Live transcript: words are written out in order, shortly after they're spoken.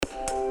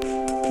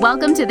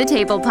Welcome to the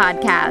Table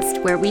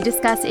Podcast, where we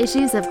discuss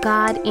issues of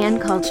God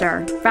and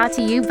culture, brought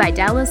to you by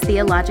Dallas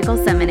Theological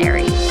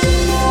Seminary.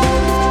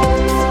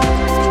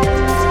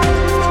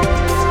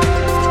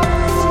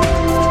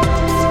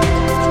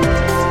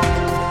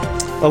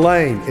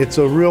 Elaine, it's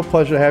a real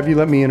pleasure to have you.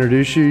 Let me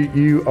introduce you.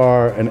 You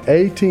are an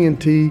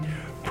AT&T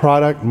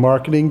Product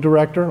Marketing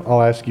Director.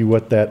 I'll ask you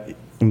what that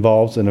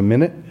involves in a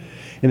minute.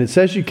 And it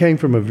says you came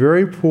from a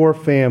very poor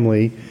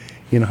family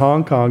in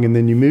Hong Kong, and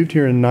then you moved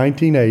here in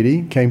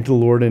 1980, came to the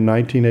Lord in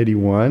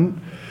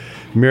 1981,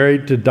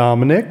 married to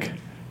Dominic,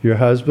 your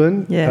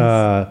husband.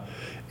 Yes.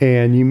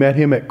 And you met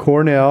him at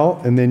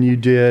Cornell, and then you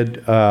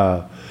did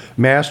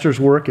master's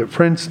work at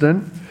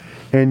Princeton.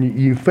 And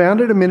you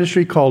founded a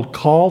ministry called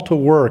Call to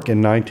Work in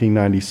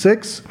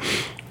 1996,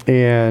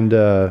 and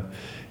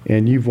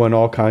you've won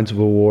all kinds of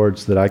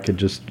awards that I could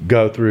just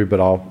go through,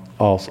 but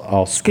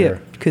I'll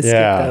skip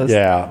those.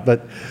 Yeah.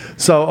 But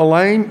so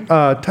Elaine,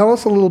 tell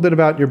us a little bit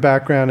about your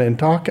background and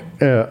talk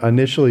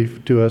initially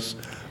to us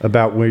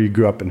about where you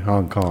grew up in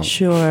Hong Kong.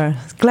 Sure.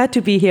 Glad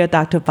to be here,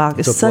 Dr. Bach.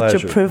 It's such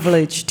pleasure. a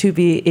privilege to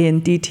be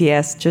in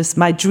DTS. Just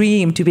my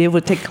dream to be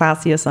able to take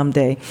class here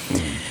someday.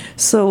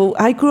 So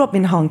I grew up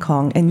in Hong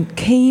Kong and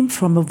came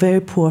from a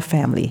very poor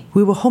family.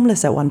 We were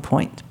homeless at one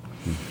point.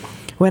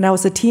 When I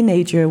was a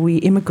teenager, we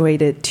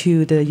immigrated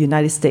to the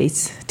United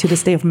States, to the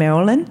state of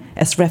Maryland,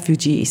 as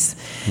refugees.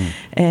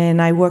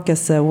 And I worked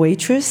as a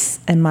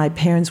waitress, and my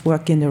parents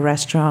worked in the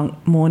restaurant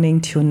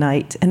morning till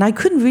night. And I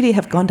couldn't really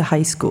have gone to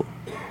high school,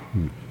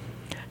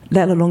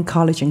 let alone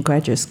college and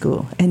graduate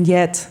school. And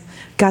yet,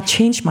 God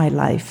changed my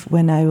life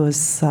when I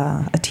was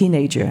a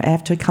teenager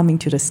after coming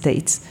to the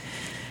States.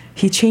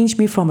 He changed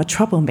me from a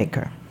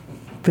troublemaker,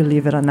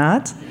 believe it or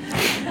not,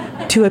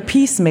 to a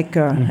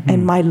peacemaker,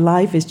 and my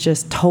life is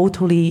just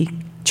totally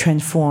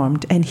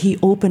transformed. And he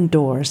opened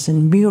doors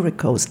and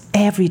miracles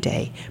every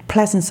day,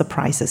 pleasant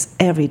surprises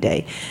every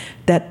day.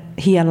 That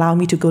he allowed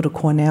me to go to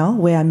Cornell,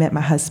 where I met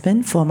my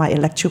husband for my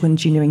electrical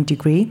engineering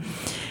degree.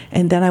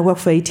 And then I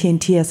worked for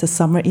AT&T as a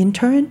summer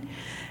intern.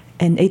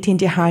 And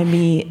AT&T hired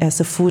me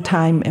as a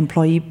full-time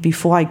employee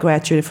before I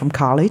graduated from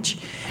college,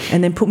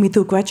 and then put me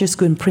through graduate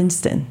school in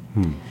Princeton.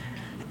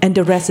 And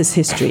the rest is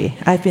history.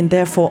 I've been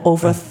there for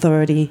over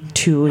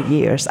 32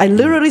 years. I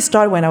literally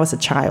started when I was a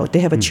child. They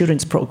have a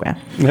children's program.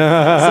 So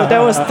that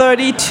was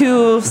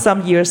 32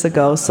 some years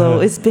ago. So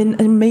it's been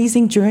an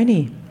amazing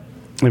journey.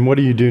 And what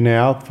do you do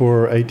now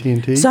for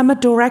AT&T? So I'm a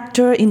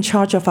director in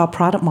charge of our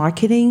product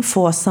marketing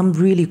for some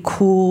really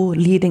cool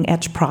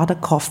leading-edge product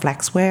called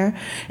Flexware.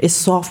 It's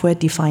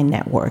software-defined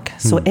network.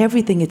 So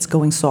everything is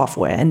going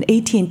software. And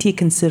AT&T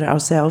consider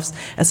ourselves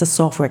as a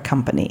software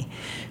company.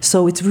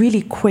 So it's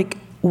really quick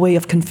way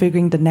of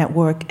configuring the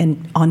network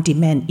and on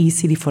demand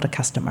easily for the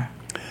customer.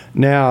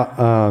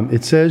 Now,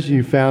 it says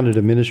you founded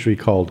a ministry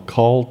called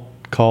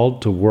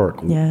Called to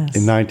Work in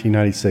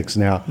 1996.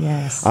 Now,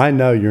 I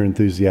know you're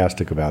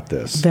enthusiastic about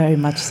this. Very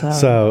much so.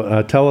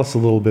 So tell us a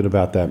little bit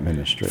about that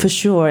ministry. For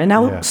sure. And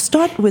I'll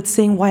start with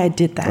saying why I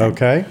did that.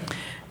 Okay.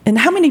 And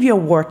how many of you are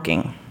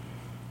working?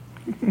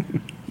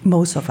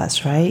 Most of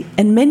us, right?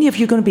 And many of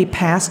you are going to be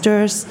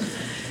pastors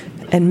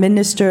and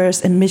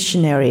ministers and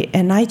missionary.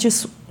 And I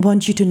just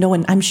want you to know,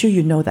 and I'm sure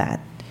you know that,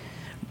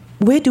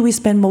 where do we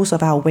spend most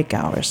of our wake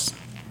hours?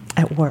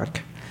 At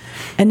work.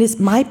 And it's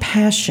my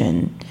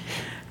passion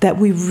that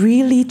we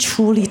really,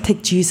 truly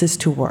take Jesus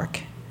to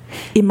work.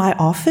 In my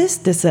office,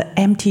 there's an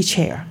empty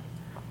chair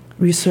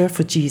reserved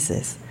for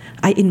Jesus.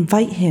 I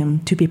invite him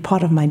to be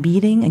part of my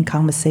meeting and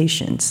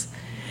conversations,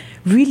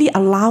 really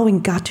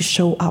allowing God to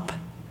show up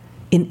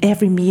in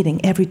every meeting,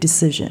 every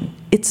decision.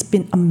 It's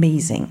been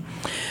amazing.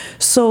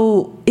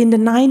 So in the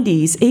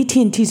 90s,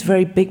 AT&T is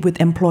very big with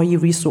employee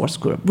resource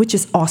group, which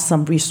is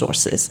awesome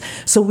resources.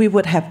 So we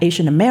would have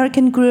Asian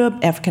American group,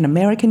 African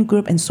American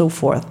group, and so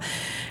forth.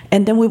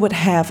 And then we would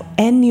have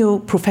annual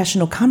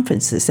professional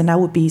conferences, and I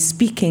would be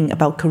speaking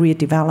about career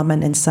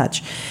development and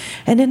such.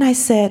 And then I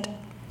said,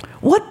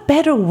 what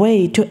better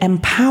way to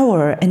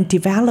empower and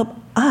develop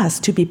us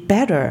to be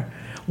better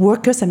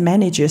workers and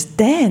managers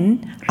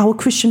than our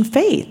Christian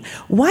faith?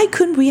 Why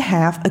couldn't we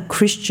have a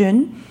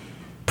Christian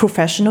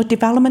professional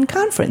development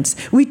conference?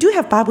 We do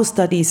have Bible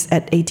studies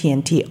at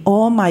AT&T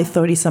all my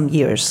 30-some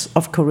years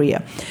of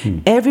career.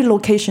 Every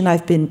location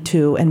I've been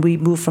to, and we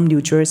moved from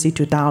New Jersey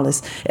to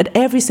Dallas, at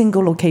every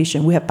single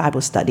location we have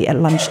Bible study at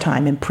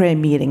lunchtime and prayer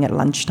meeting at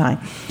lunchtime.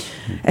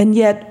 And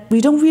yet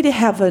we don't really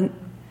have a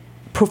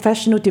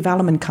professional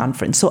development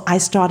conference. So I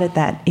started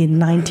that in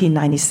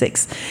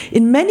 1996.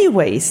 In many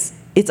ways,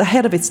 it's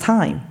ahead of its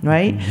time,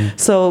 right?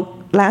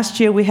 So last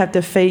year we had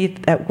the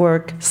Faith at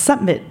Work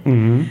Summit,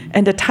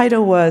 and the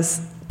title was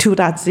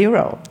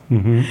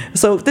 2.0.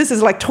 So this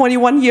is like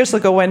 21 years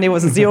ago when it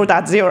was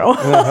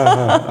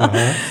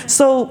 0.0.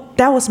 So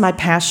that was my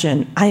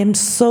passion. I am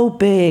so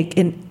big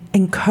in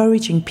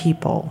encouraging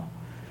people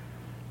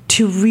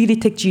to really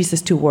take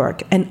Jesus to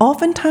work. And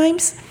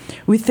oftentimes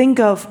we think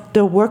of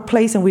the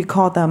workplace and we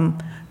call them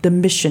the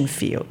mission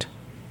field.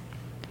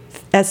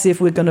 as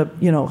if we're going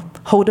to,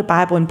 hold the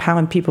Bible and pound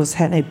on people's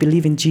head and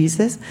believe in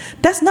Jesus.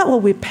 That's not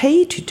what we're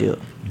paid to do,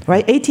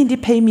 right? AT&T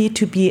paid me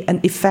to be an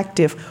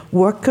effective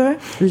worker,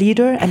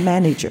 leader, and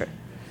manager.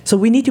 So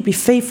we need to be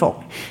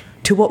faithful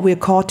to what we're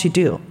called to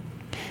do.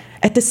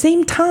 At the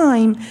same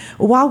time,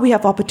 while we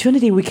have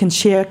opportunity, we can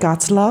share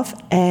God's love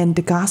and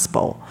the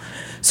gospel.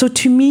 So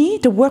to me,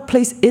 the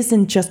workplace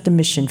isn't just the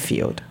mission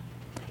field.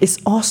 It's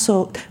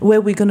also where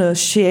we're going to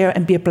share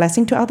and be a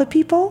blessing to other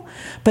people,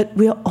 but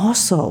we're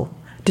also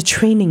the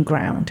training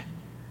ground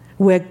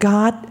where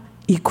God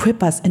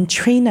equip us and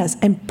train us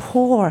and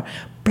pour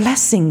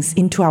blessings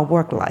into our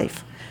work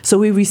life. So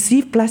we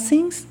receive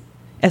blessings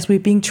as we're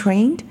being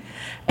trained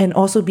and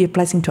also be a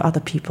blessing to other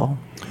people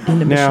in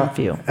the mission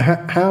field.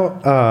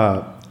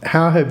 How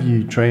have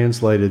you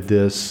translated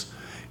this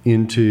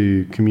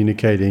into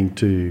communicating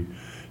to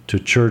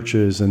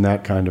churches and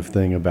that kind of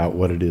thing about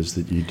what it is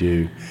that you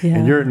do? Yeah.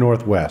 And you're at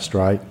Northwest,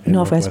 right?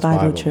 Northwest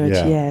Bible Church,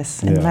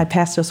 yes. And my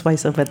pastor's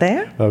wife's over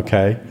there.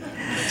 Okay.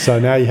 So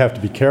now you have to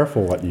be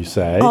careful what you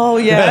say. Oh,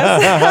 yes.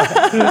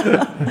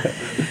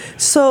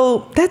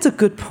 So that's a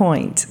good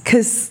point,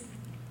 because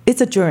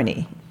it's a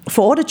journey.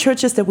 For all the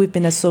churches that we've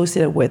been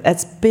associated with,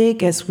 as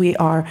big as we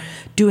are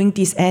doing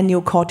these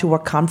annual Call to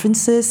Work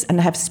conferences and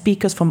have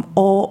speakers from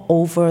all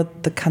over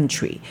the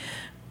country,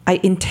 I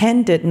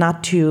intended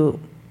not to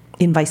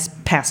invite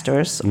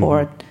pastors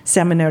or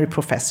seminary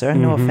professor,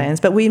 no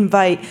offense, but we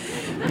invite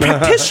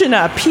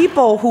practitioner,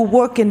 people who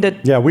work in the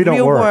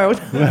real world.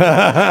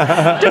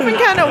 Different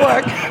kind of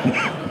work.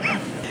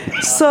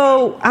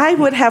 So I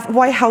would have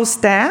White House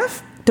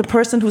staff, the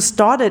person who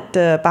started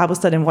the Bible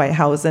study in White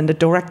House and the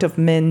director of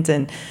Mint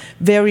and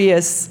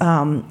various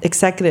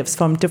executives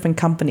from different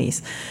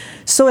companies.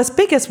 So as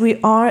big as we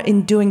are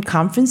in doing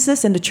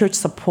conferences and the church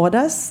support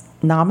us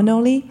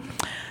nominally,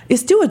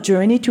 it's still a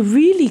journey to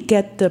really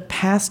get the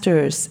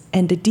pastors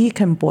and the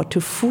deacon board to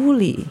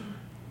fully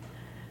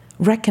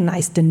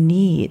recognize the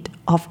need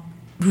of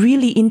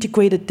really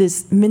integrating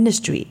this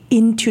ministry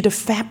into the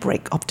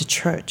fabric of the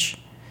church.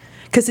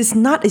 Because it's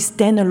not a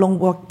standalone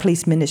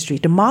workplace ministry.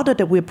 The model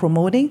that we're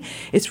promoting,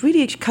 it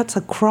really cuts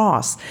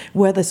across,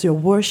 whether it's your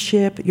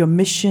worship, your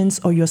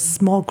missions, or your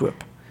small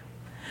group.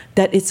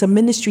 That it's a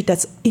ministry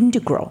that's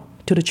integral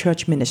to the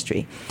church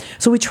ministry.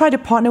 So we try to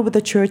partner with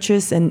the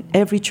churches, and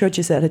every church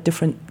is at a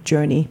different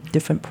journey,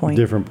 different point.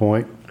 Different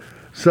point.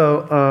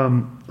 So,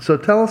 so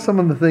tell us some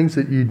of the things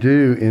that you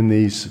do in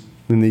these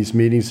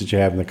meetings that you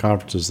have, in the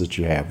conferences that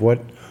you have.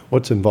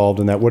 What's involved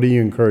in that? What are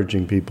you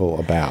encouraging people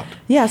about?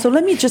 Yeah, so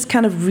let me just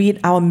kind of read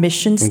our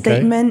mission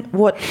statement,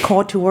 what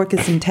Call to Work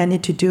is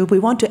intended to do. We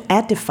want to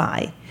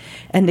edify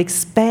and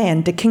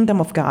expand the kingdom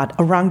of God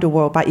around the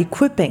world by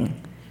equipping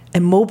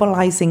and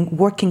mobilizing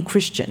working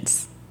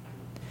Christians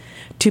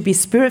to be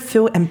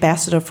spirit-filled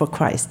ambassadors for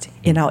Christ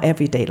in our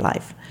everyday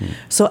life.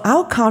 So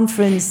our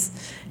conference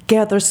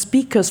gathers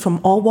speakers from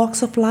all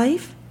walks of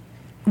life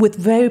with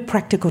very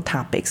practical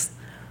topics.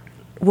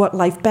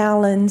 Work-life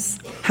balance,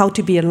 how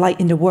to be a light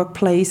in the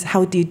workplace,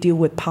 how do you deal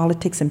with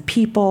politics and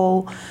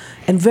people,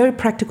 and very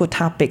practical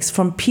topics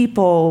from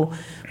people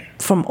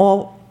from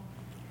all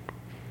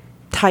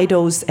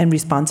titles and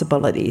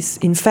responsibilities.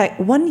 In fact,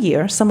 one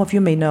year, some of you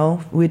may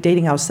know, we're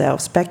dating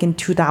ourselves, back in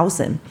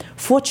 2000,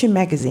 Fortune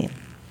magazine,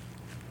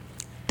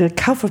 the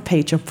cover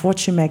page of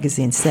Fortune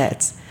magazine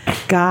says,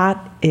 "God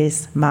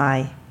is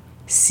my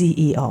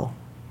CEO."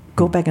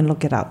 Go back and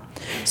look it up.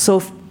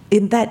 So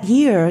in that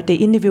year, they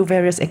interviewed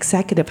various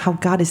executives how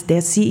God is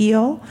their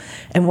CEO,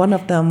 and one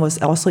of them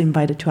was also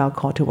invited to our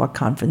Call to Work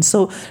conference.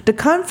 So the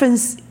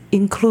conference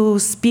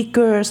includes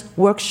speakers,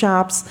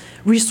 workshops,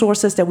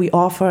 resources that we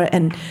offer,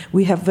 and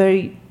we have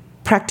very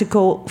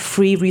practical,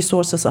 free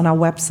resources on our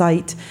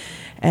website.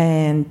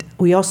 And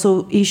we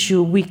also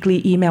issue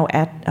weekly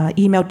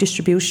email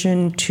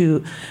distribution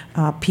to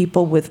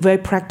people with very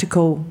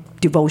practical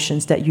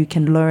devotions that you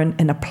can learn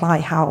and apply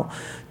how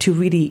to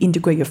really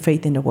integrate your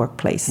faith in the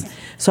workplace.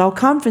 So our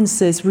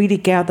conferences really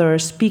gather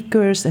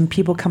speakers and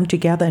people come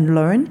together and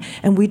learn.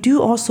 And we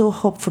do also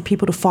hope for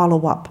people to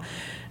follow up.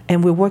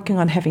 And we're working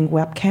on having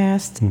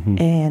webcasts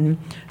and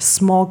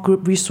small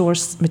group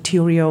resource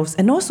materials,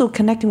 and also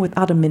connecting with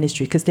other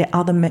ministry, because there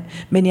are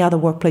many other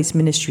workplace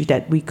ministry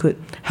that we could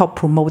help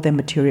promote their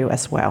material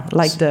as well,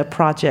 like the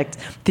project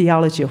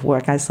Theology of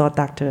Work. I saw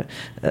Dr.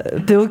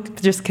 Bill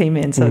just came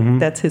in, so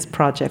that's his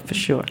project for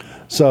sure.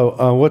 So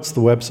what's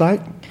the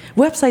website?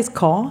 Website's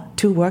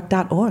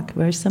calltowork.org.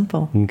 Very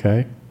simple.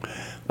 Okay.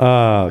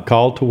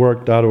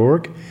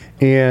 Calltowork.org.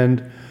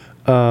 And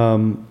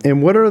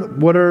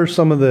what are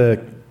some of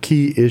the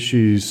key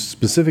issues,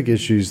 specific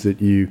issues that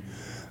you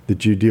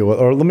deal with?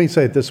 Or let me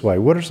say it this way: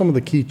 what are some of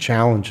the key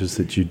challenges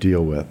that you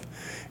deal with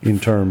in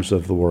terms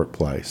of the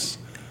workplace?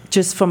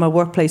 Just from a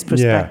workplace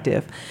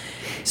perspective. Yeah.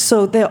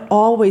 So there are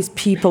always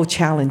people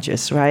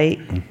challenges,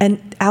 right? And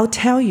I'll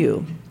tell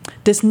you,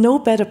 there's no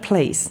better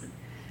place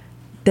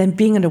than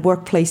being in the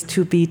workplace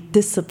to be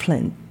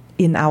disciplined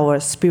in our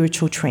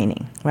spiritual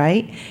training,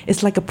 right?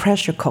 It's like a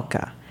pressure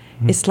cooker.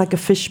 It's like a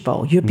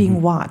fishbowl. You're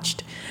being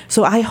watched.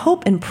 So I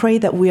hope and pray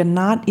that we are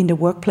not in the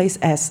workplace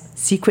as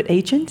secret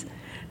agents,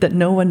 that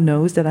no one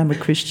knows that I'm a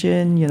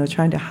Christian,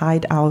 trying to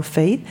hide our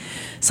faith.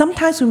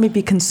 Sometimes we may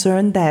be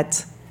concerned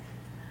that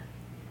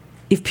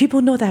if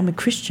people know that I'm a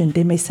Christian,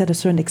 they may set a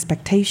certain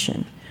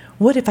expectation.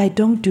 What if I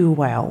don't do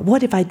well?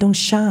 What if I don't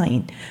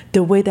shine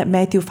the way that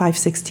Matthew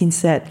 5:16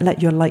 said,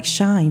 let your light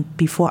shine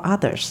before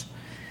others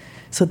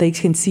so they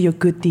can see your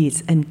good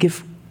deeds and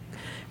give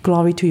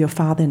glory to your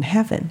Father in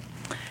heaven.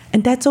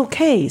 And that's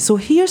okay. So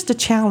here's the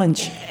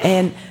challenge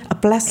and a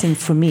blessing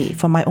for me,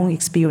 from my own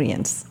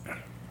experience.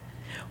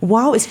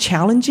 While it's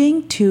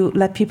challenging to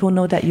let people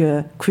know that you're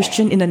a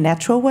Christian in a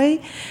natural way,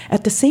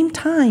 at the same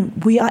time,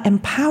 we are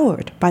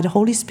empowered by the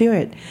Holy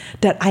Spirit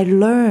that I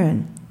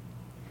learn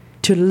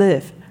to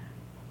live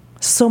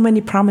so many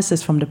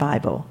promises from the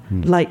Bible,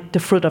 like the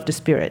fruit of the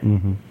Spirit.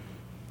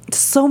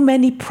 So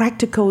many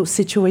practical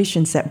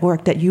situations at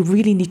work that you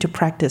really need to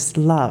practice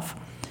love,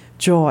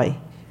 joy,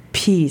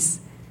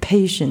 peace,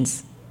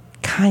 patience,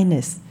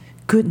 kindness,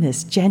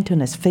 goodness,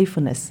 gentleness,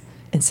 faithfulness,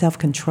 and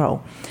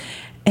self-control.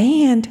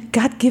 And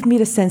God give me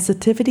the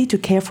sensitivity to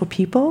care for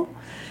people,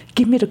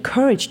 give me the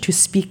courage to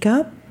speak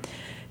up,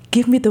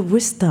 give me the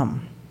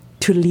wisdom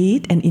to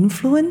lead and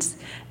influence,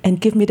 and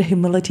give me the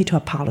humility to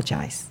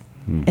apologize.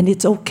 And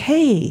it's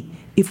okay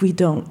if we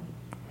don't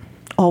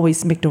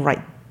always make the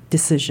right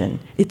decision.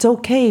 It's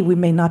okay we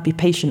may not be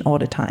patient all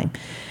the time.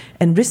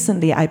 And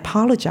recently I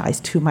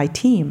apologized to my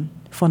team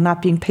for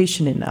not being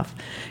patient enough,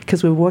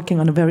 because we're working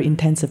on a very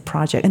intensive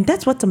project. And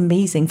that's what's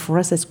amazing for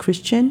us as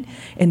Christian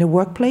in the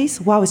workplace.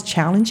 While it's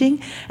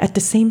challenging, at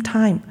the same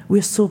time,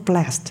 we're so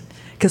blessed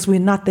because we're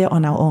not there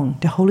on our own.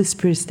 The Holy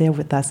Spirit is there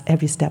with us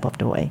every step of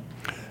the way.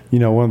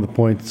 One of the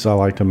points I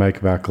like to make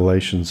about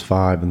Galatians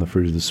 5 and the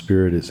fruit of the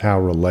Spirit is how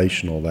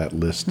relational that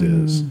list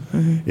is.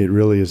 It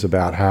really is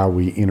about how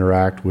we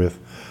interact with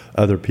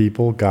other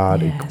people.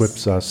 God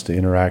equips us to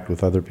interact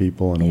with other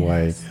people in a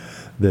way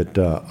that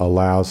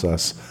allows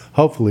us,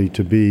 hopefully,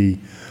 to be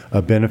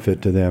a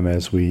benefit to them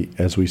as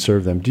we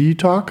serve them. Do you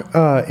talk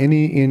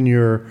any in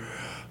your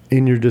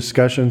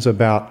discussions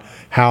about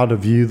how to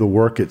view the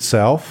work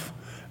itself?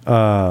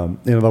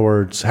 In other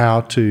words,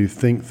 how to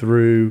think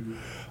through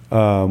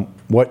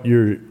what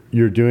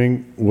you're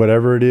doing,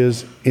 whatever it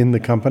is in the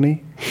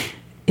company?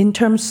 In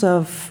terms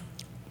of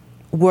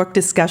work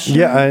discussion?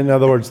 Yeah, in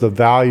other words, the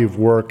value of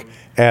work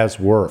as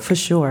work. For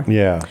sure.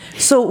 Yeah.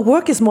 So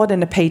work is more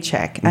than a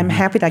paycheck. I'm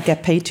happy that I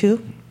get paid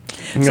too.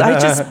 So I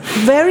just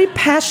very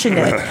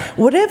passionate.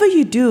 Whatever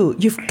you do,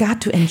 you've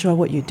got to enjoy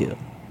what you do.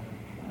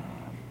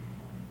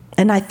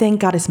 And I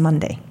thank God it's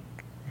Monday.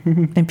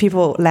 And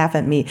people laugh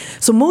at me.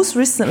 So most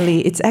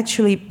recently, it's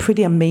actually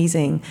pretty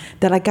amazing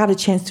that I got a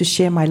chance to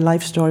share my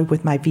life story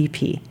with my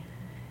VP.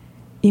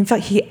 In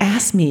fact, he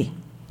asked me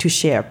to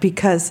share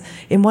because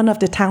in one of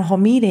the town hall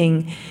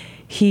meetings,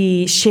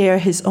 he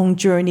shared his own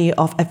journey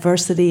of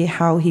adversity,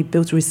 how he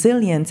built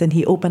resilience, and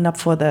he opened up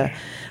for the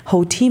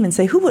whole team and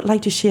said, who would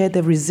like to share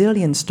the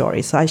resilience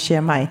story? So I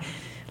share my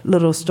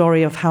little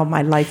story of how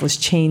my life was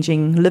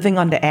changing, living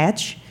on the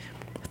edge,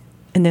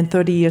 and then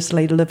 30 years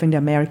later, living the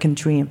American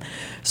dream.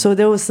 So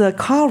there was a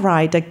car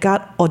ride that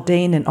got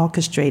ordained and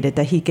orchestrated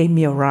that he gave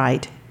me a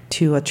ride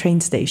to a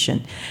train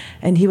station.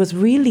 And he was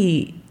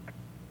really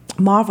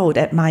marveled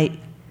at my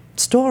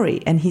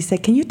story. And he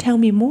said, can you tell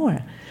me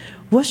more?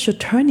 What's your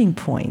turning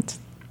point?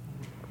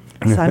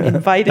 So I'm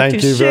invited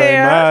to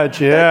share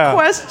the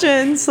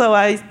question. So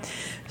I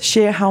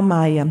share how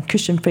my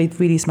Christian faith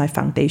really is my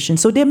foundation.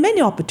 So there are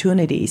many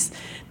opportunities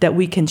that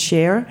we can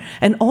share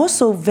and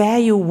also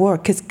value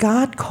work because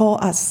God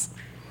called us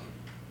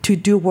to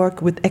do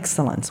work with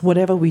excellence,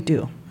 whatever we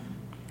do,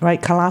 right?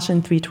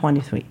 Colossians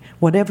 3:23,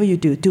 whatever you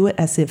do, do it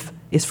as if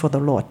it's for the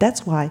Lord.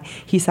 That's why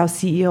he's our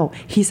CEO.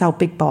 He's our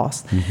big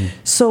boss.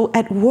 So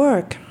at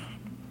work,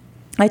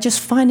 I just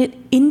find it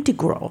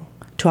integral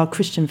to our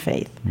Christian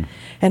faith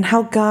and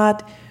how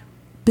God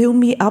built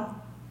me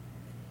up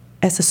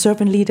as a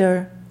servant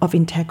leader of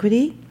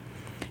integrity,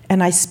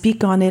 and I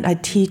speak on it. I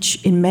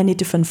teach in many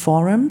different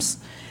forums,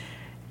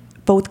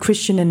 both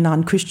Christian and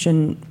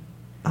non-Christian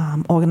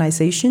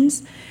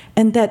organizations,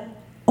 and that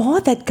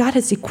all that God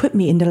has equipped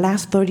me in the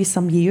last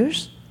 30-some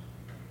years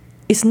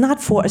is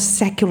not for a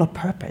secular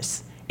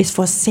purpose. It's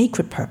for a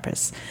sacred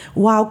purpose,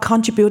 while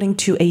contributing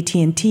to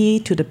AT&T,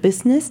 to the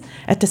business,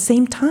 at the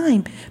same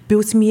time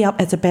builds me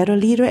up as a better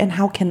leader, and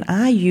how can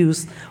I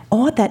use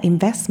all that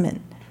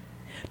investment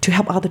to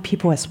help other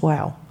people as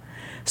well.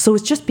 So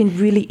it's just been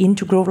really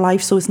integral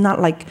life. So it's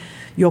not like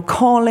your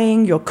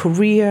calling, your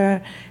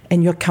career,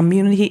 and your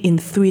community in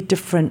 3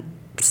 different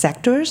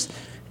sectors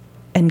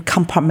and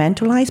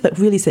compartmentalized, but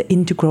really it's an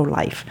integral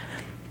life.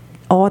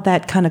 All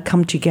that kind of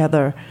come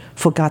together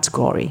for God's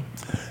glory.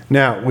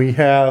 Now, we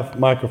have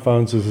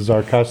microphones. This is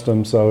our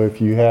custom. So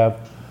if you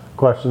have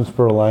questions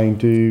for Elaine,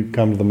 do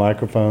come to the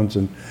microphones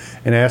and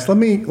ask. Let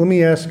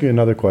me ask you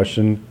another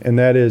question, and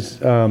that is,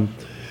 are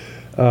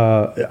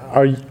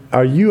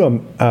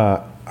you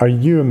are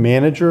you a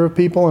manager of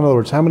people? In other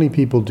words, how many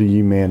people do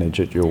you manage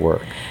at your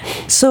work?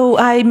 So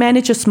I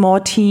manage a small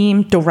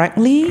team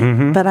directly,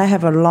 but I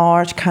have a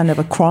large kind of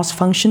a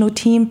cross-functional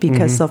team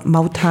because of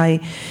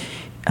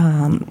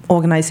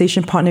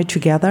organization partner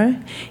together.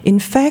 In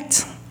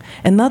fact,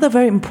 another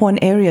very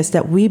important area is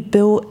that we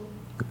build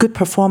good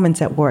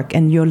performance at work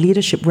and your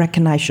leadership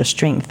recognize your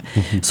strength.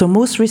 So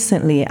most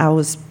recently, I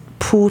was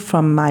pulled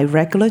from my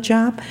regular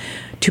job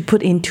to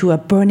put into a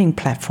burning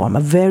platform, a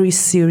very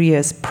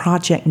serious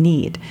project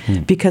need,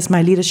 because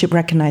my leadership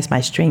recognized my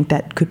strength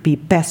that could be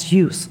best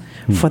used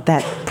for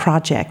that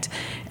project.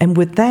 And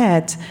with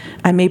that,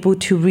 I'm able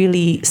to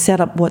really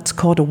set up what's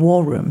called a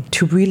war room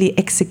to really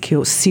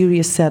execute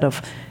serious set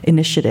of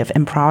initiative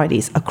and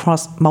priorities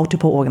across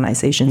multiple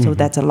organizations. So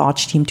that's a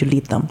large team to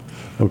lead them.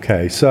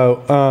 Okay,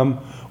 so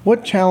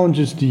what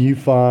challenges do you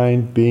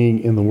find being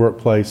in the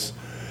workplace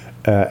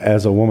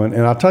as a woman?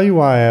 And I'll tell you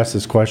why I asked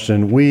this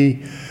question.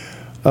 One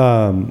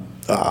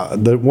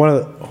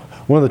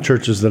of the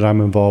churches that I'm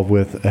involved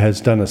with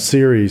has done a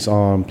series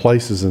on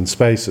places and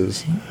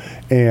spaces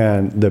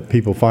and that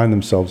people find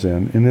themselves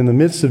in. And in the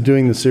midst of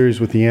doing the series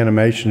with the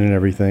animation and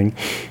everything,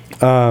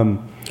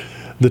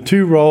 the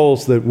two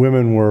roles that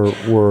women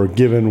were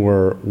given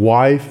were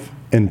wife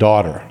and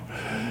daughter.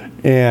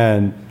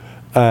 And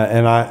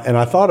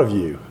I thought of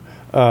you.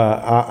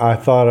 I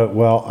thought of,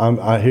 well,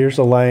 here's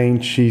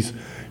Elaine. She's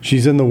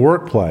in the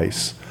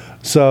workplace.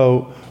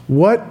 So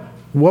what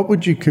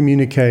would you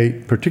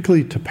communicate,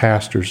 particularly to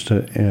pastors,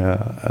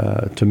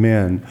 to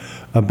men,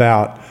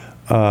 about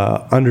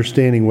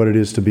understanding what it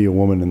is to be a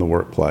woman in the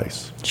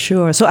workplace?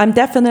 Sure. So I'm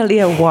definitely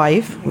a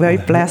wife, very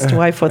blessed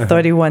wife for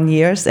 31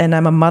 years, and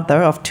I'm a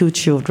mother of 2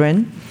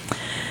 children.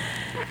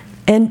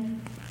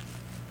 And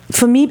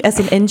for me, as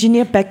an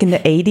engineer back in the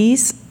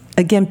 80s,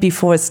 again,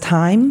 before its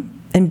time,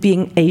 and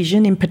being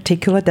Asian in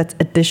particular, that's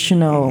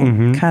additional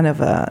kind of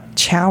a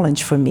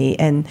challenge for me.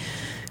 And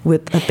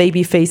with a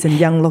baby face and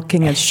young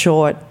looking and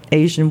short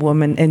Asian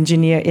woman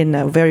engineer in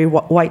a very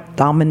white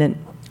dominant,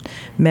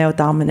 male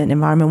dominant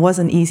environment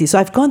wasn't easy. So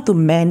I've gone through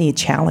many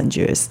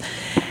challenges.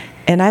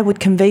 And I would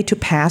convey to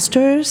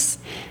pastors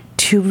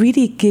to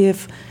really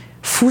give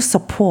full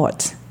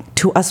support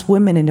to us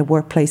women in the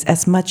workplace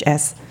as much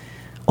as,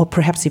 or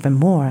perhaps even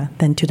more,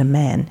 than to the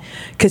men.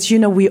 Because,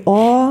 we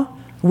all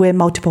wear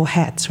multiple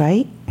hats,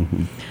 right?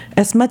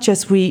 As much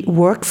as we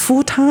work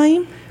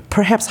full-time,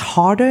 perhaps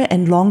harder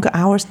and longer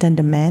hours than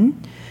the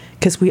men,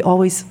 because we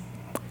always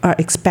are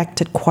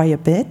expected quite a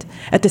bit.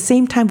 At the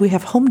same time, we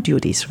have home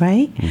duties,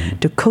 right?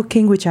 The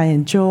cooking, which I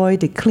enjoy,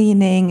 the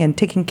cleaning, and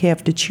taking care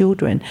of the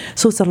children.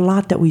 So it's a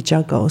lot that we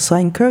juggle. So I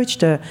encourage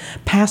the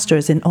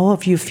pastors and all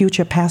of you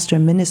future pastor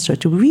and minister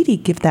to really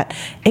give that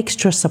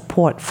extra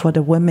support for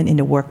the women in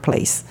the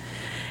workplace.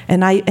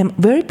 And I am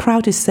very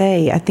proud to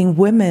say, I think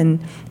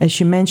women, as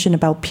you mentioned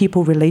about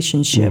people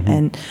relationship,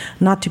 and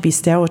not to be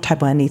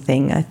stereotyped or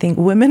anything, I think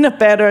women are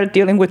better at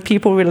dealing with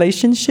people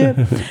relationship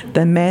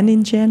than men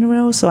in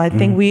general. So I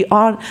think we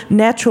are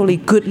naturally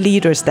good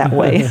leaders that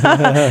way.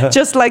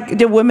 Just like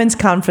the women's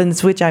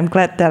conference, which I'm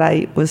glad that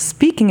I was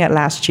speaking at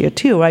last year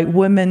too, right?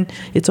 Women,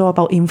 it's all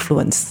about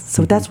influence.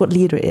 So that's what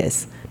leader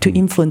is, to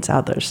influence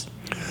others.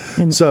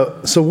 And so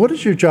what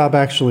does your job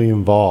actually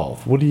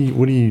involve? What do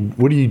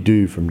you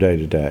do from day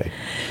to day?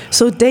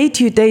 So day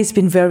to day has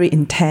been very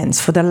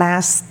intense for the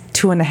last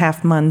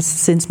 2.5 months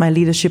since my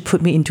leadership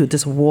put me into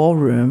this war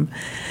room.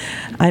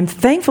 I'm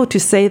thankful to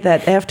say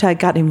that after I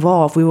got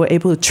involved, we were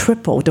able to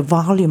triple the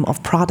volume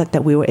of product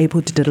that we were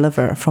able to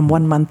deliver from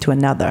one month to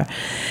another.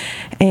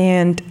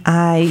 And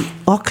I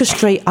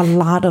orchestrate a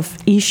lot of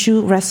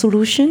issue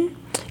resolution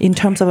in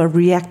terms of a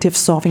reactive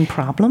solving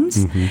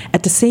problems.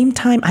 At the same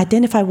time,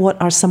 identify what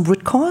are some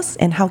root cause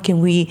and how can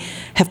we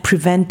have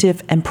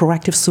preventive and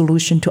proactive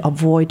solution to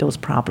avoid those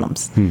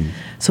problems.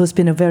 So it's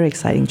been a very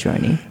exciting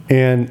journey.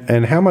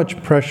 And how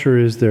much pressure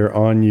is there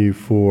on you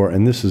for,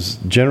 and this is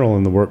general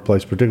in the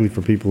workplace, particularly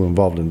for people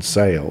involved in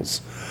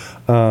sales,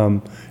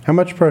 how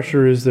much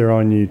pressure is there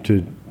on you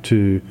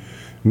to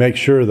make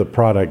sure the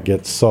product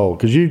gets sold?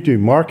 Because you do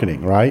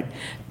marketing, right?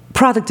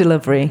 Product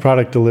delivery.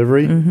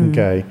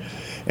 Okay.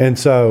 And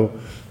so,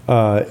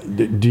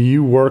 do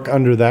you work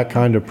under that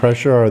kind of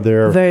pressure? Are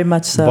there very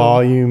much so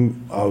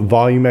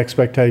volume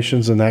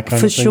expectations and that kind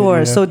of thing? For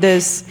sure. So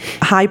there's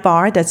high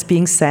bar that's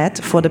being set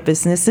for the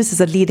business. This is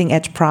a leading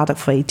edge product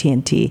for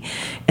AT&T,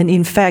 and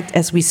in fact,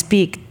 as we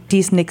speak,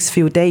 these next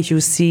few days,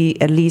 you'll see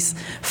at least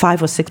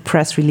 5 or 6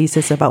 press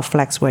releases about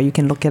Flexware. You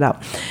can look it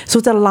up. So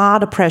it's a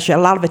lot of pressure, a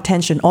lot of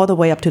attention, all the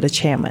way up to the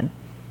chairman.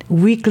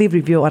 Weekly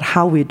review on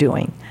how we're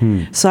doing.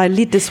 So I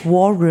lead this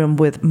war room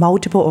with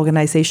multiple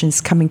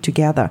organizations coming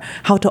together,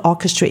 how to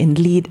orchestrate and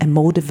lead and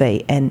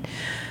motivate and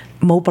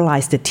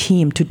mobilize the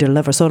team to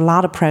deliver. So a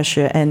lot of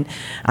pressure, and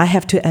I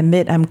have to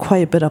admit I'm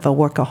quite a bit of a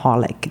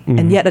workaholic.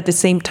 And yet at the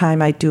same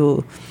time I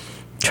do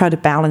try to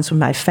balance with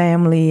my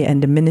family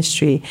and the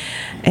ministry.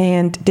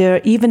 And there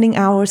are evening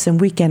hours and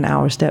weekend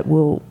hours that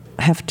we'll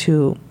have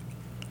to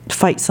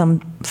fight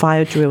some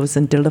fire drills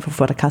and deliver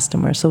for the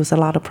customer. So it's a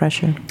lot of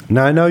pressure.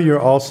 Now, I know you're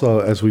also,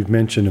 as we've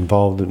mentioned,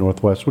 involved at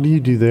Northwest. What do you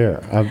do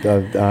there?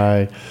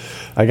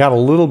 I got a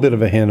little bit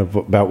of a hint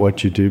about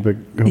what you do, but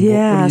what do you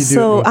do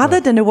so at other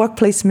than the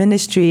workplace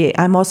ministry,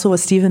 I'm also a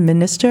Stephen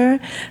minister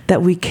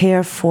that we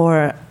care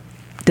for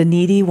the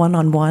needy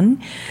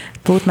one-on-one.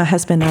 Both my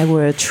husband and I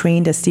were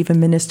trained as Stephen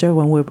minister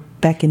when we were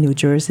back in New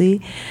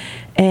Jersey.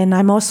 And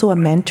I'm also a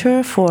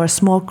mentor for a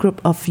small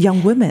group of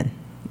young women,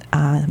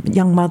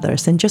 young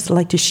mothers, and just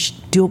like to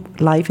do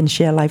life and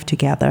share life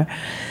together.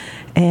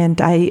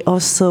 And I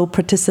also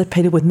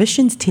participated with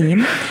missions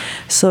team.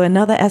 So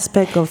another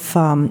aspect of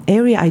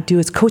area I do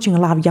is coaching a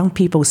lot of young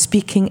people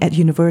speaking at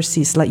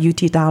universities like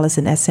UT Dallas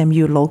and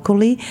SMU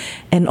locally,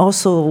 and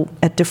also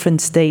at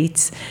different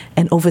states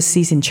and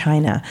overseas in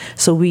China.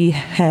 So we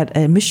had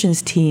a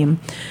missions team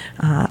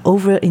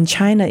over in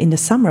China in the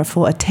summer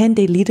for a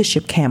 10-day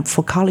leadership camp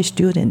for college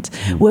students,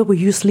 where we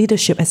use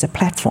leadership as a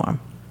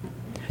platform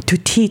to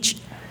teach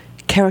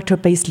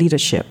character-based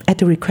leadership at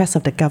the request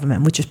of the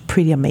government, which is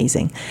pretty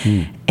amazing.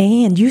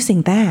 And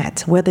using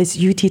that, whether it's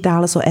UT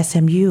Dallas or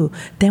SMU,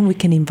 then we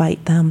can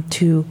invite them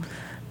to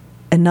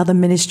another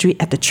ministry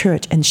at the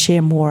church and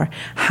share more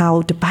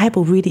how the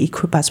Bible really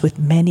equips us with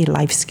many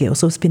life skills.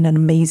 So it's been an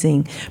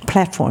amazing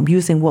platform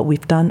using what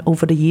we've done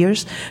over the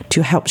years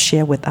to help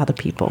share with other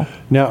people.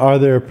 Now, are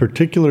there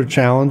particular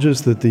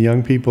challenges that the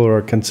young people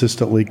are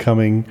consistently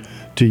coming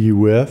to you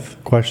with,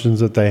 questions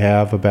that they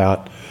have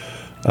about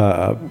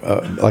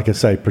like I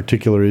say,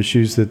 particular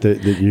issues that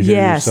you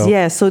hear yourself?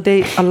 Yes. So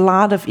there are a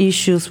lot of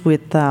issues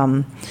with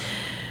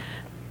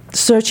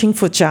searching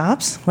for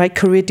jobs, right?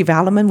 Career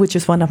development, which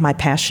is one of my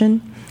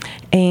passion.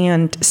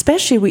 And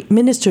especially we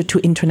minister to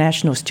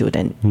international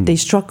students. They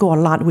struggle a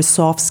lot with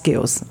soft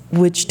skills,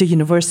 which the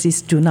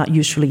universities do not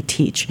usually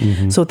teach.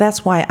 So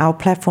that's why our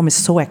platform is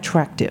so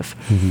attractive.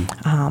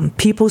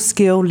 People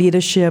skill,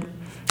 leadership,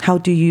 how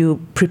do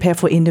you prepare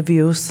for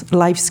interviews,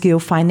 life skill,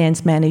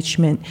 finance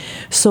management.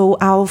 So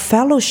our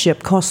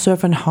fellowship called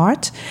Servant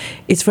Heart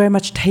is very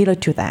much tailored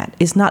to that.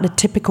 It's not a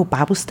typical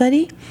Bible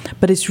study,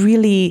 but it's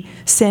really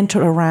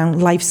centered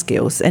around life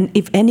skills. And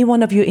if any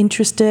one of you are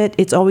interested,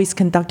 it's always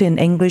conducted in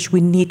English.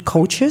 We need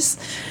coaches.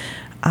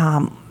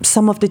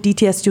 Some of the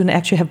DTS students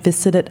actually have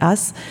visited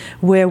us,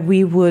 where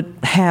we would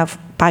have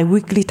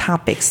bi-weekly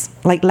topics.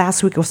 Like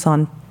last week was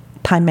on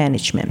time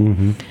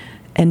management.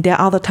 And there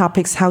are other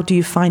topics. How do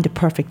you find the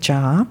perfect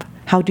job?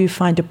 How do you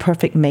find the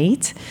perfect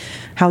mate?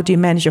 How do you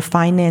manage your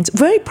finance?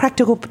 Very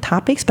practical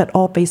topics, but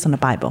all based on the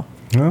Bible.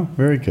 Oh,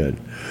 very good.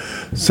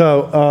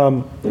 So,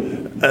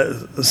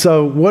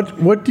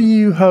 what do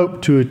you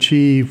hope to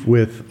achieve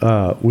with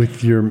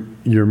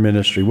your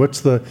ministry?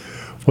 What's the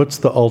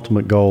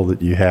ultimate goal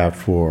that you have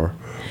for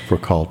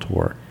Call to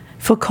Work?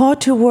 For Call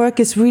to Work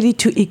is really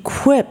to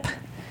equip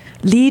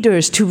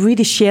leaders to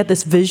really share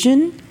this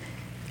vision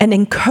and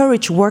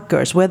encourage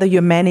workers, whether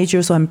you're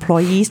managers or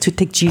employees, to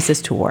take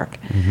Jesus to work.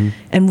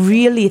 And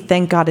really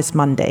thank God it's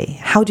Monday.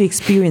 How do you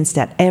experience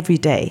that every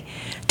day?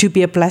 To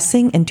be a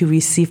blessing and to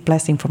receive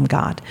blessing from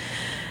God.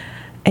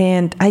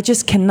 And I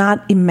just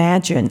cannot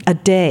imagine a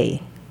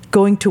day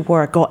going to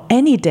work or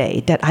any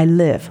day that I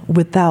live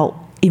without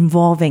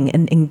involving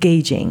and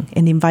engaging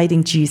and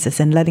inviting Jesus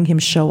and letting him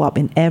show up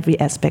in every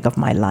aspect of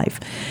my life.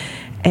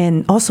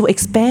 And also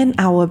expand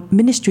our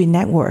ministry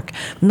network,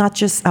 not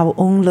just our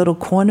own little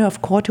corner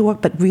of Call to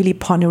Work, but really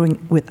partnering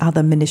with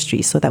other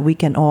ministries so that we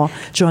can all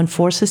join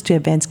forces to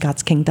advance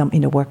God's kingdom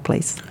in the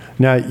workplace.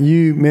 Now,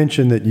 you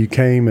mentioned that you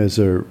came as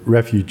a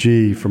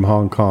refugee from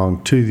Hong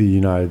Kong to the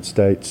United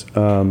States.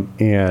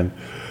 And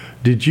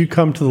did you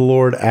come to the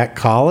Lord at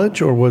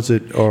college, or was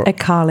it? At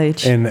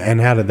college.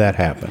 And how did that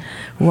happen?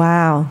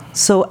 Wow.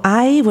 So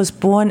I was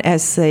born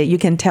as you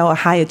can tell, a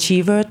high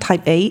achiever,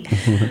 type A.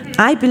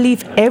 I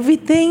believe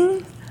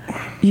everything,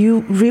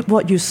 you reap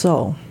what you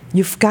sow.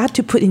 You've got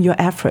to put in your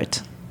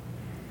effort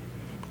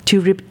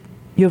to reap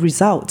your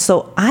results.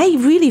 So I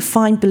really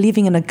find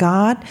believing in a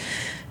God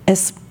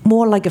as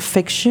more like a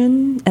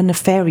fiction and a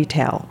fairy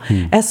tale.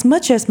 As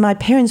much as my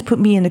parents put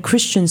me in a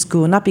Christian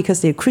school, not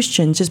because they're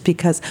Christian, just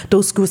because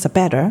those schools are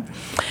better.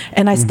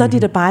 And I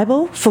studied the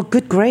Bible for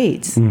good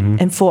grades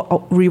and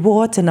for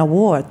rewards and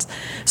awards.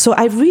 So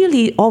I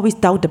really always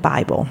doubt the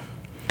Bible.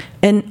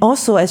 And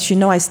also, as you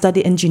know, I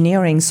study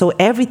engineering, so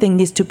everything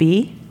needs to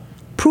be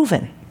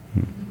proven.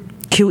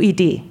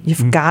 QED,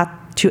 you've got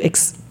to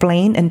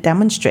explain and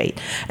demonstrate.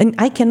 And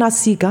I cannot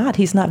see God.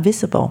 He's not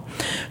visible.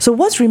 So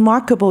what's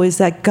remarkable is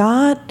that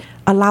God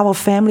allowed a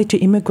family to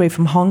immigrate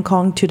from Hong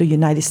Kong to the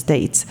United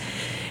States.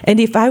 And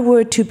if I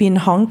were to be in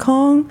Hong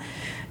Kong,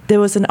 there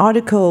was an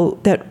article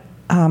that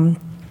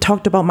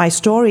talked about my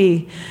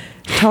story,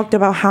 talked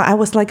about how I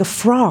was like a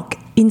frog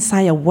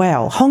inside a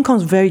well. Hong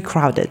Kong's very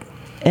crowded.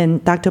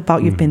 And Dr.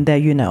 Bob, you've been there,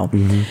 you know.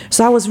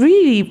 So I was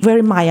really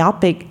very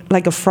myopic,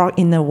 like a frog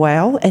in a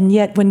well. And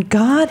yet when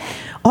God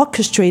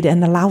orchestrated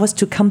and allowed us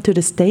to come to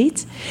the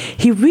States,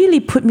 He really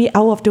put me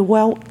out of the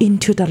well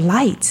into the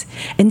light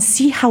and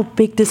see how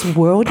big this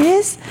world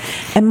is.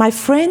 And my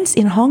friends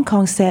in Hong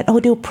Kong said, oh,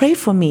 they'll pray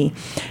for me.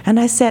 And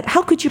I said,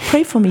 how could you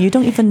pray for me? You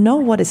don't even know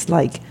what it's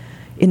like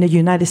in the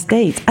United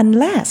States,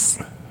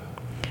 unless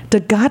the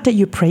God that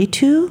you pray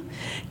to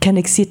can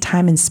exceed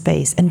time and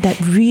space. And that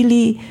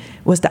really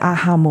was the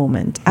aha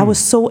moment. I was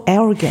so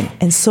arrogant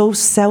and so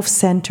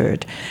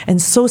self-centered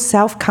and so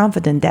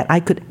self-confident that I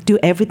could do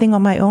everything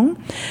on my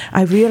own.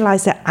 I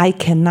realized that I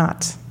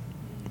cannot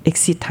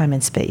exceed time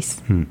and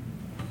space.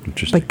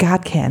 Interesting. But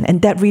God can.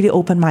 And that really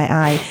opened my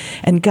eye.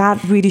 And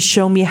God really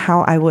showed me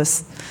how I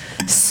was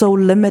so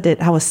limited.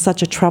 I was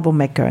such a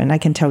troublemaker. And I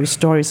can tell you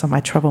stories of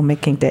my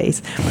troublemaking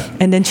days.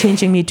 And then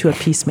changing me to a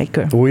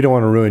peacemaker. Well, we don't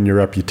want to ruin your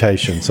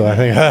reputation, so I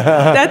think...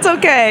 That's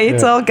okay.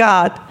 It's all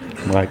God.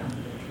 Mike.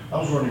 I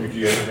was wondering if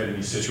you ever had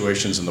any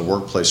situations in the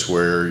workplace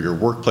where your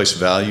workplace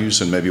values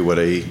and maybe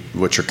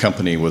what your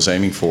company was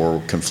aiming for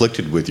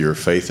conflicted with your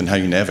faith and how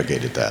you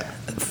navigated that.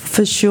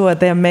 For sure,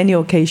 there are many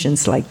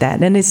occasions like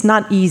that, and it's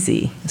not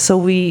easy. So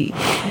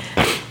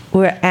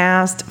we're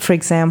asked, for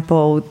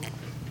example,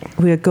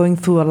 we are going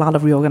through a lot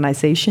of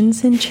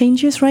reorganizations and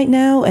changes right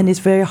now, and it's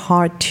very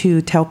hard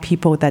to tell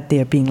people that they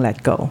are being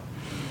let go.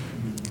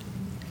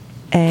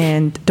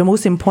 And the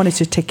most important is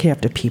to take care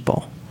of the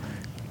people.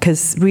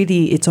 Because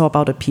really, it's all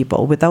about the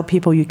people. Without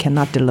people, you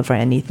cannot deliver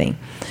anything.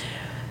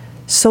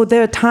 So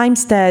there are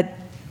times that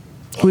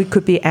we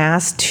could be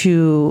asked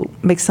to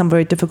make some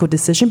very difficult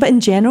decisions. But in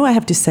general, I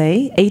have to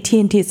say,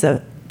 AT&T is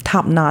a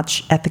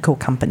top-notch ethical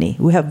company.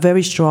 We have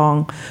very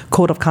strong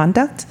code of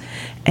conduct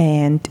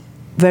and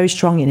very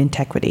strong in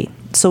integrity.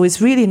 So it's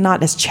really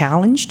not as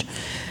challenged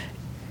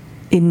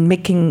in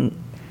making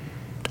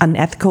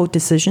unethical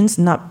decisions,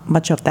 not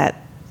much of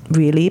that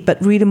really,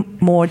 but really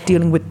more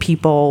dealing with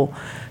people,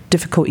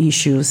 difficult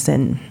issues,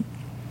 and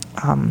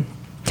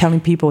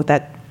telling people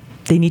that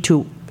they need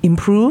to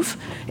improve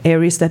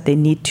areas that they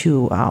need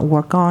to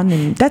work on.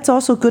 And that's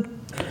also good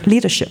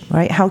leadership,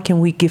 right? How can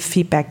we give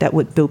feedback that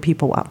would build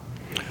people up?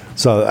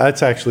 So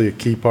that's actually a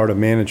key part of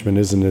management,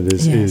 isn't it?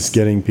 Is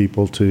getting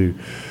people to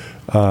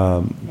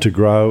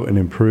grow and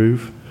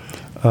improve.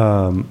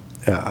 So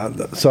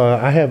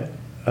I have,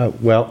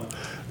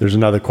 there's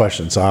another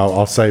question, so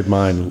I'll save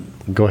mine.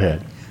 Go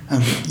ahead.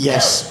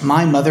 Yes,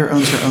 my mother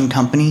owns her own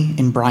company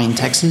in Bryan,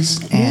 Texas,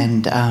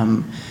 and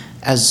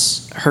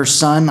as her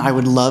son, I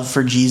would love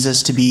for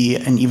Jesus to be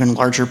an even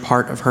larger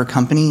part of her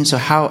company. So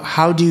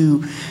how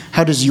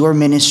does your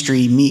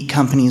ministry meet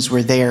companies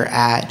where they are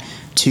at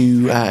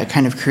to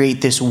kind of create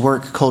this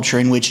work culture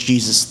in which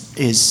Jesus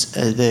is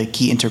the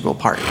key integral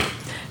part?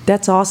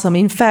 That's awesome.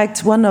 In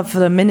fact, one of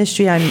the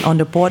ministry I'm on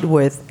the board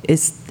with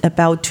is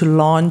about to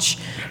launch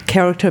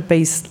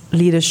character-based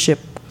leadership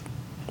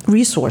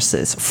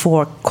resources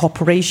for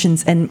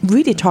corporations and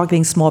really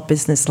targeting small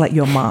business like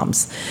your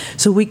moms.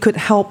 So we could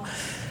help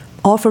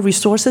offer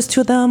resources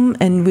to them,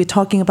 and we're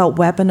talking about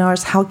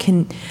webinars. How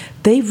can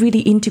they really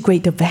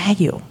integrate the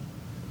value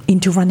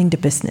into running the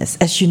business?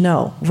 As you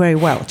know very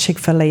well,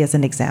 Chick-fil-A as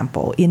an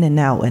example,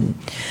 In-N-Out, and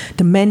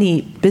the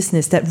many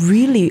business that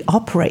really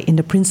operate in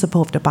the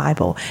principle of the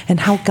Bible,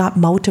 and how God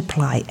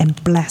multiply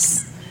and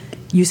bless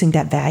using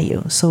that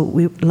value. So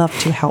we love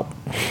to help.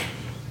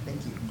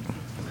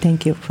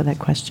 Thank you for that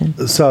question.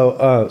 So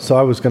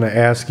I was going to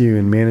ask you,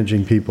 in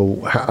managing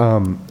people,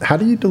 how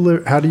do you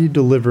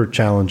deliver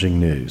challenging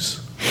news?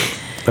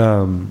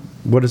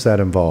 What does that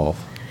involve?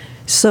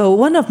 So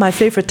one of my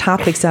favorite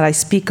topics that I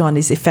speak on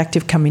is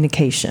effective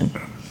communication.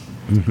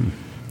 Mm-hmm.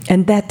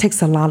 And that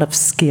takes a lot of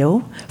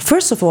skill.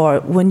 First of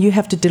all, when you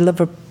have to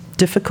deliver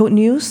difficult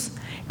news,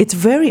 it's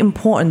very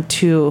important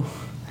to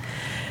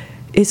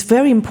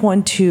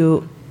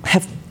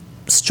have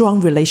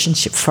strong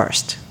relationship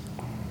first.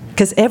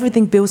 Because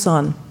everything builds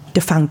on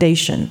the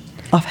foundation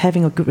of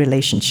having a good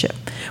relationship.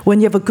 When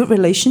you have a good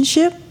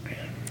relationship,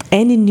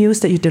 any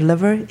news that you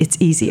deliver, it's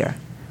easier,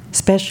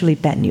 especially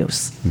bad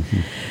news.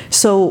 Mm-hmm.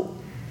 So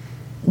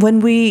when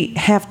we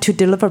have to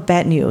deliver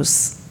bad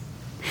news,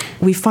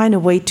 we find a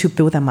way to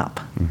build them up.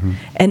 Mm-hmm.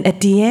 And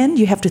at the end,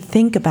 you have to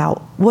think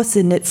about what's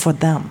in it for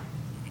them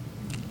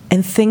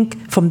and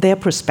think from their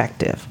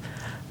perspective,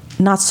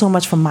 not so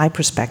much from my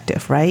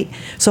perspective, right?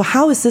 So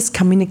how is this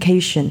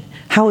communication,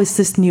 how is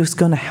this news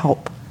going to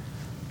help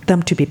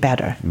them to be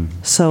better?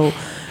 Mm-hmm. So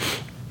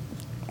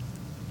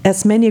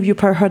as many of you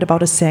probably heard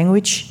about a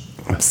sandwich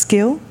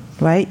skill,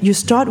 right? You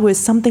start with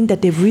something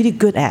that they're really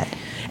good at,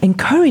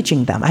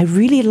 encouraging them. I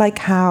really like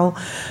how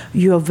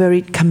you are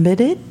very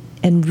committed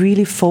and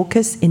really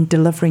focused in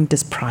delivering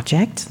this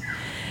project.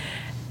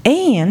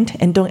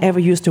 And don't ever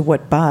use the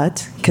word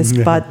but, because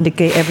but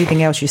negate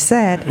everything else you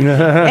said.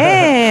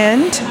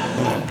 And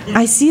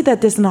I see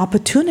that there's an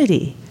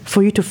opportunity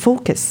for you to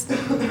focus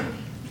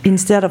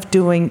instead of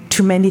doing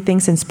too many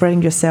things and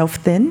spreading yourself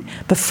thin,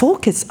 but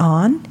focus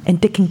on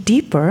and digging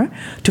deeper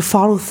to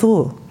follow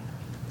through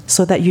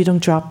so that you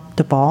don't drop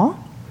the ball.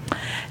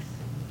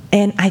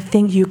 And I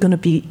think you're going to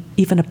be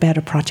even a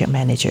better project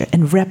manager,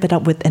 and wrap it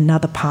up with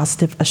another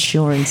positive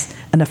assurance,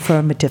 an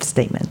affirmative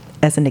statement,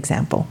 as an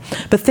example.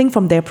 But think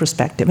from their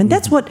perspective. And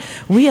that's what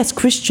we as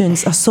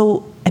Christians are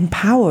so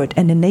empowered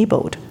and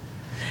enabled.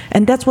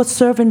 And that's what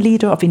servant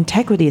leader of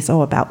integrity is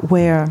all about,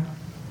 where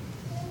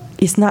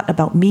it's not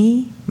about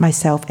me,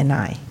 myself, and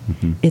I.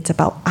 It's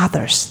about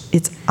others.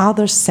 It's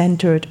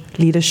other-centered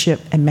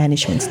leadership and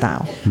management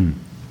style.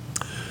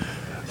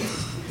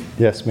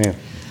 Yes, ma'am.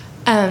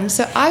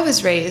 So I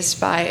was raised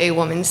by a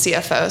woman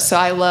CFO, so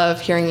I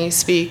love hearing you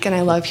speak, and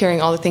I love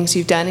hearing all the things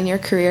you've done in your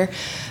career.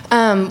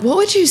 What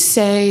would you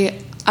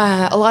say?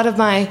 A lot of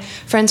my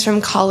friends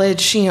from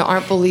college,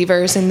 aren't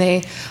believers, and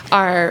they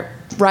are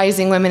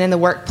rising women in the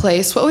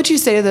workplace. What would you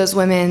say to those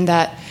women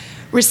that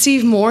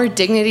receive more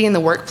dignity in the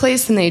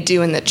workplace than they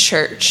do in the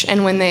church?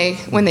 And when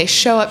they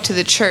show up to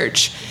the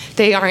church,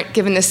 they aren't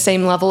given the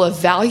same level of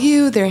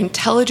value. Their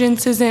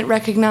intelligence isn't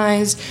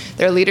recognized.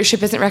 Their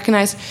leadership isn't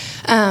recognized.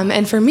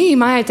 And for me,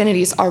 my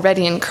identity is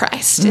already in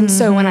Christ. And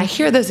so when I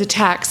hear those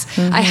attacks,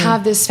 I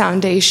have this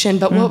foundation.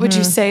 But what would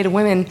you say to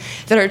women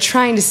that are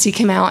trying to seek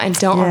him out and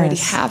don't already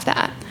have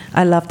that?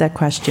 I love that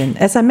question.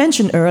 As I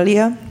mentioned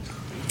earlier,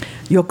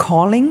 your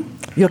calling,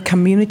 your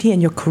community,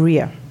 and your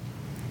career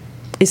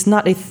is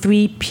not a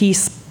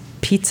 3-piece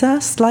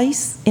pizza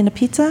slice in a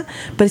pizza,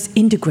 but it's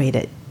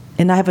integrated.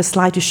 And I have a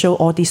slide to show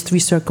all these 3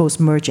 circles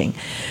merging.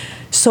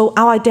 So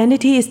our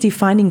identity is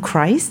defined in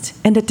Christ,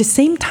 and at the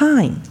same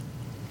time,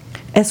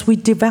 as we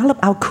develop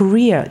our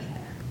career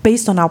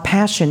based on our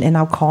passion and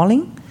our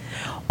calling,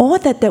 all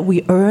that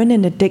we earn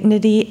and the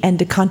dignity and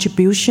the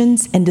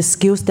contributions and the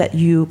skills that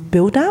you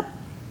build up,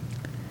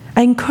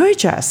 I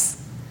encourage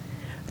us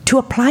to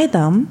apply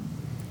them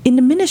in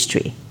the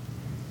ministry.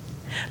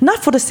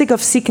 Not for the sake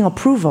of seeking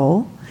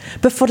approval,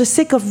 but for the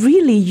sake of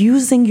really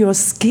using your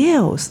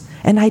skills.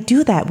 And I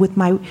do that with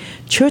my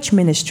church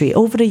ministry.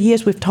 Over the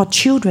years, we've taught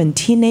children,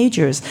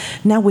 teenagers,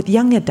 now with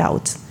young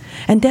adults.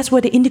 And that's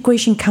where the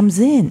integration comes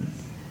in.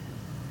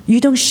 You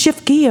don't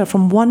shift gear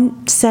from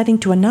one setting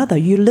to another.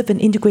 You live an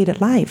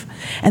integrated life.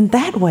 And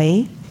that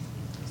way,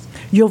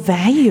 your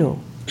value,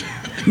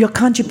 your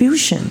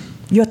contribution,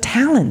 your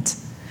talent,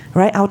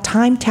 right? Our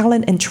time,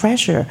 talent, and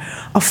treasure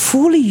are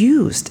fully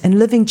used in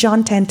living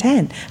John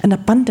 10:10, an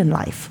abundant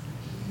life.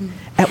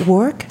 At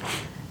work,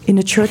 in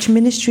the church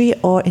ministry,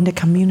 or in the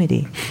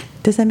community.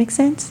 Does that make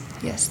sense?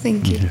 Yes,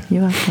 thank you.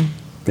 You're welcome.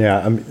 Yeah,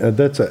 I mean,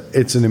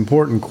 it's an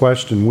important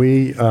question.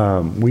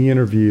 We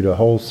interviewed a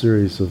whole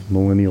series of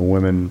millennial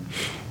women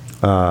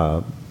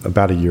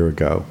about a year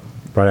ago,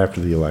 right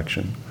after the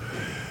election,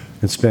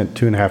 and spent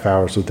 2.5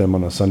 hours with them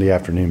on a Sunday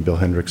afternoon, Bill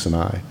Hendricks and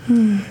I.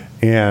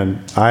 And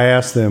I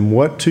asked them,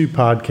 what 2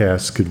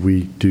 podcasts could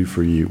we do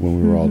for you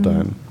when we were all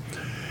done?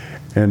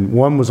 And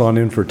one was on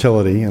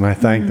infertility, and I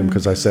thanked them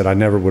because I said I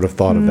never would have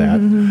thought of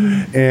that.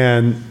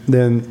 And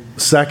then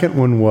second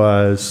one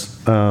was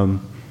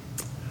to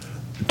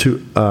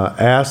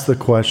ask the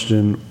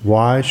question,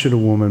 why should a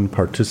woman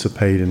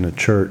participate in a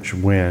church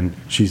when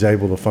she's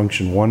able to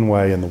function one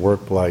way in the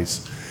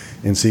workplace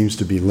and seems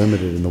to be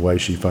limited in the way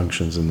she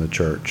functions in the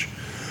church?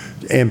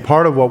 And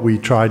part of what we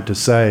tried to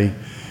say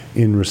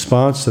in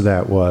response to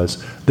that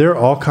was, there are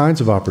all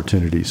kinds of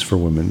opportunities for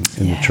women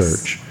in the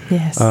church.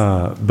 Yes.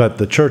 But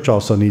the church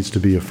also needs to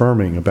be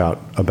affirming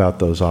about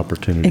those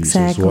opportunities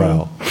as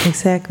well.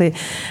 Exactly.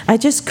 I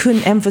just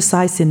couldn't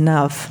emphasize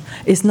enough.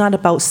 It's not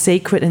about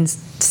sacred and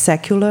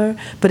secular,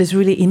 but it's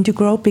really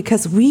integral,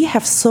 because we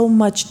have so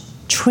much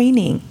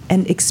training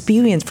and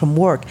experience from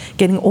work,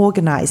 getting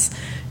organized,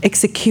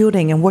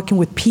 executing, and working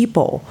with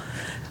people.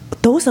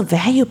 Those are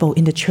valuable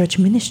in the church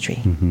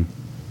ministry.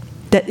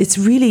 That it's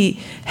really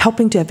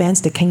helping to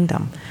advance the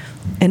kingdom.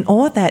 And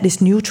all that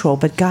is neutral,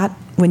 but God,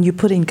 when you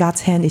put it in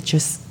God's hand, it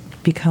just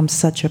becomes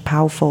such a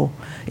powerful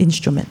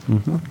instrument.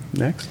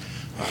 Next.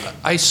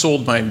 I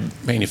sold my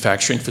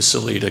manufacturing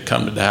facility to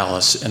come to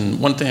Dallas,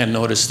 and one thing I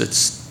noticed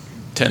that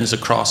tends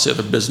across the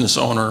other business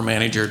owner or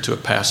manager to a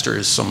pastor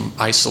is some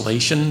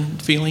isolation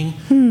feeling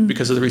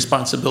because of the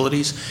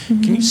responsibilities.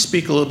 Can you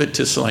speak a little bit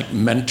to some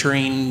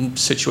mentoring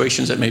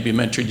situations that maybe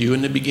mentored you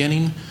in the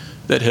beginning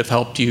that have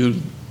helped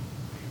you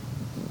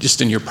just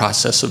in your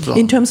process of...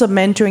 in terms of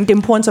mentoring, the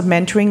importance of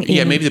mentoring?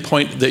 Yeah, maybe the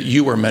point that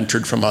you were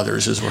mentored from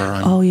others is where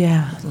I'm... Oh,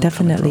 yeah,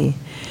 definitely.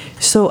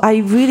 So I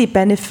really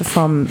benefit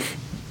from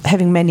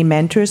having many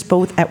mentors,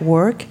 both at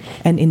work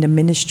and in the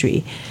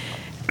ministry.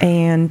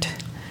 And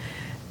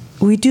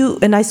we do,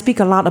 and I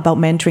speak a lot about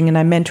mentoring, and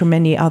I mentor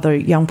many other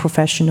young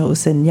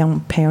professionals and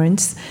young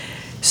parents.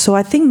 So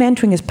I think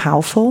mentoring is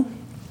powerful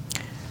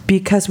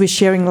because we're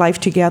sharing life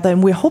together,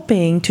 and we're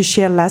hoping to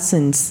share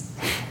lessons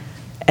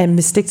and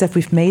mistakes that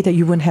we've made that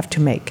you wouldn't have to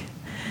make.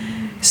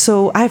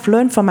 So I've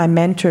learned from my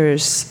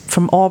mentors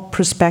from all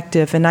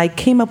perspectives, and I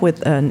came up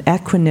with an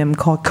acronym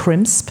called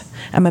CRIMSP.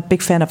 I'm a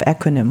big fan of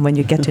acronym when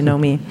you get to know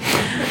me.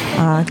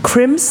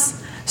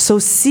 CRIMSP. So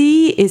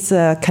C is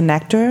a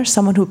connector,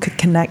 someone who could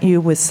connect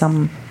you with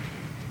some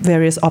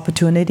various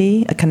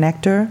opportunity, a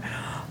connector.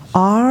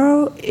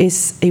 R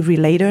is a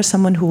relator,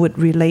 someone who would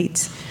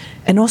relate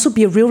and also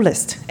be a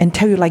realist and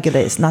tell you like it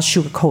is, not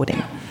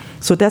sugarcoating.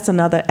 So that's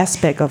another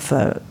aspect of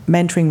a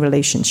mentoring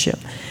relationship.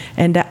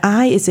 And the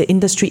I is an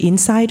industry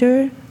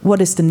insider.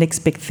 What is the next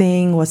big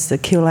thing? What's the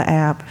killer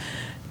app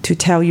to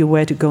tell you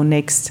where to go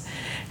next?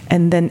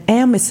 And then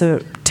M is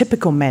a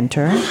typical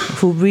mentor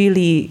who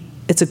really,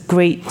 it's a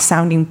great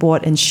sounding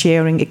board and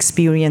sharing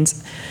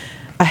experience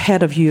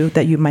ahead of you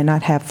that you might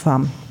not have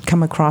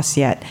come across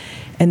yet.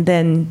 And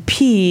then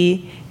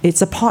P,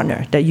 it's a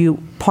partner that you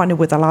partner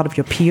with a lot of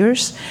your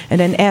peers. And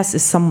then S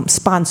is some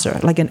sponsor,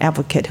 like an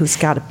advocate who's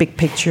got a big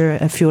picture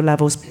a few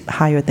levels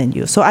higher than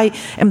you. So I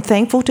am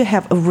thankful to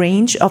have a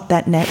range of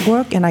that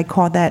network, and I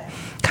call that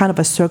kind of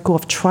a circle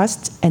of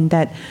trust and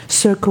that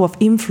circle of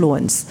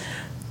influence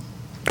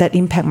that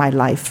impact my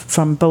life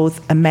from both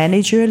a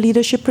manager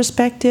leadership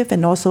perspective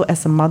and also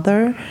as a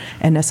mother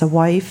and as a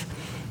wife.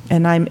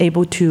 And I'm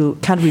able to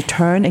kind of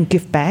return and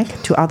give back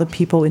to other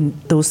people in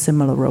those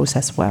similar roles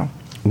as well.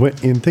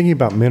 In thinking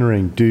about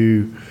mentoring,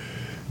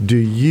 do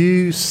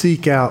you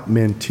seek out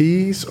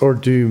mentees or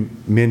do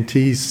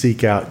mentees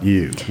seek out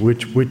you?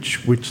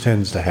 Which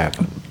tends to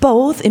happen?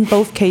 Both. In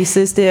both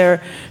cases, there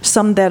are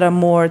some that are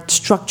more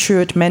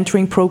structured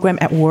mentoring program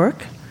at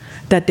work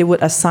that they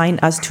would assign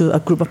us to a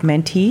group of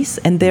mentees.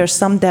 And there are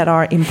some that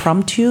are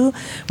impromptu.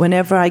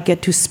 Whenever I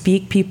get to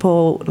speak,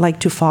 people like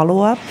to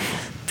follow up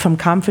from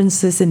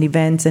conferences and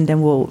events, and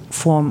then we'll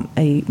form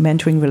a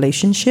mentoring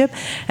relationship.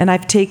 And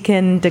I've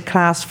taken the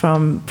class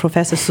from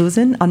Professor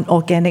Susan on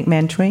organic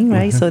mentoring,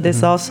 right? So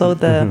there's also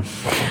the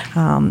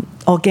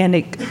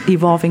organic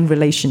evolving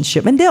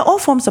relationship. And there are all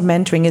forms of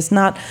mentoring. It's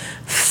not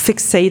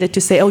fixated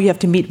to say, oh, you have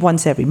to meet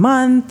once every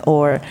month,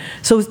 or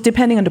so it's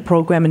depending on the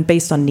program and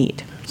based on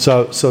need.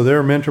 So there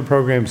are mentor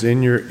programs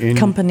in your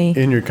company.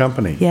 In your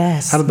company.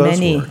 Yes, how do those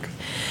many. work?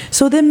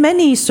 So there are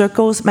many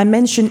circles. I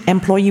mentioned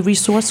employee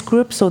resource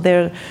groups. So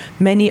there are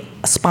many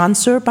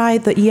sponsored by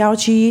the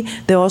ERG.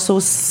 There are also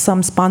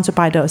some sponsored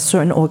by a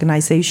certain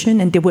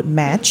organization, and they would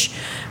match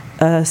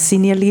a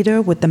senior leader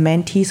with the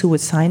mentees who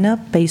would sign up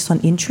based on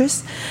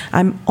interest.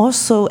 I'm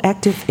also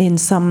active in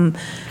some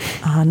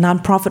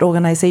nonprofit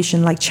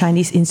organization like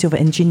Chinese Institute of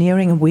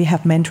Engineering, and we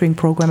have mentoring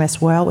program as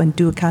well and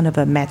do kind of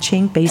a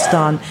matching based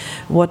on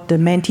what the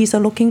mentees are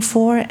looking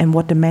for and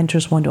what the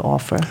mentors want to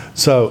offer.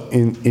 So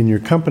in your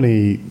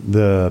company,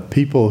 the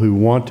people who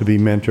want to be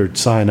mentored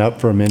sign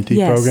up for a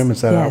mentee program? Is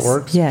that how it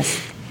works? Yes.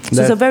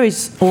 So it's a very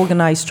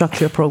organized,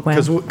 structured program.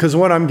 Because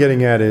what I'm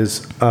getting at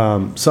is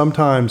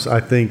sometimes I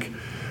think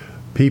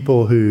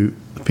people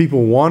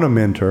want a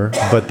mentor,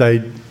 but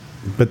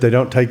they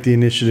don't take the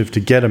initiative to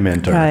get a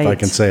mentor, if I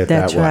can say it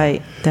that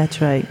way. That's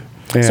right.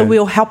 So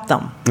we'll help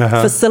them,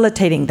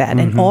 facilitating that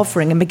and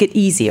offering and make it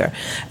easier.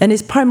 And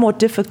it's probably more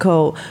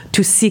difficult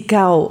to seek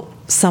out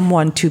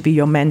someone to be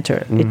your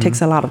mentor. It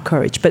takes a lot of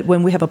courage. But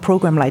when we have a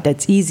program like that,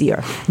 it's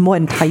easier, more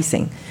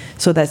enticing,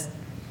 so that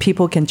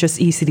people can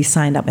just easily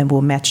sign up and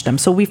we'll match them.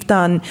 So we've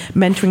done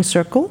mentoring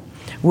circle,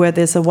 where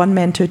there's a one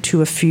mentor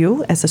to a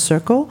few as a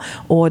circle,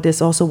 or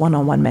there's also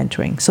one-on-one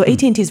mentoring. So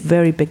AT&T is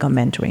very big on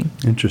mentoring.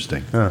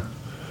 Interesting.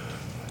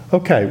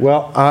 Okay,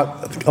 well,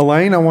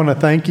 Elaine, I want to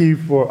thank you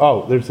for,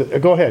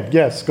 go ahead.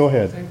 Yes, go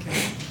ahead. Thank you.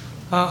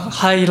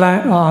 Hi,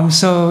 Elaine. I'm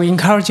so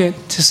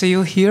encouraged to see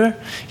you here.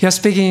 You're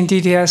speaking in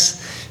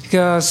DDS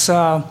because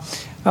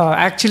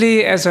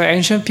actually, as an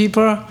ancient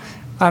people,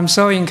 I'm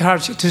so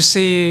encouraged to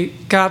see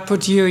God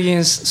put you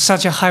in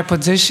such a high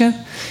position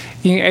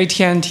in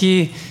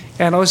AT&T.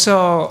 And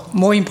also,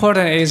 more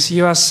important is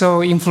you are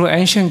so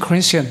influential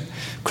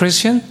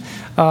Christian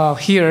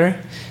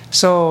here.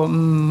 So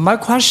my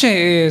question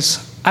is,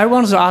 I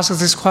want to ask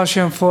this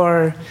question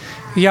for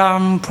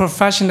young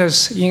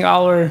professionals in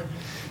our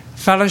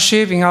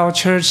fellowship, in our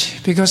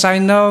church, because I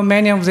know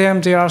many of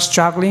them, they are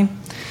struggling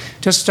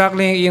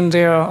in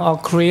their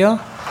career.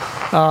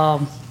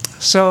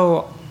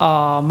 So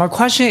my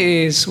question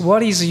is,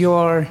 what is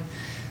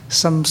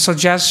some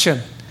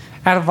suggestion,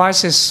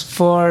 advices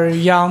for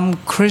young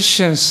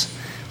Christians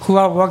who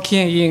are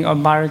working in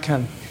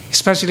America,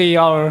 especially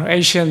our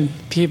Asian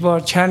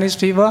people, Chinese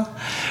people,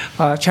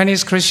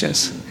 Chinese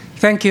Christians?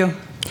 Thank you.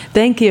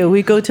 Thank you.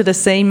 We go to the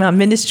same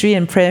ministry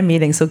and prayer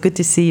meeting, so good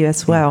to see you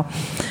as well.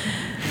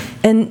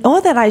 And all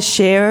that I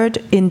shared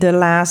in the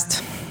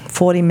last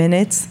 40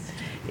 minutes,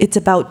 it's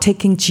about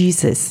taking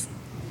Jesus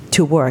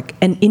to work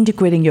and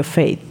integrating your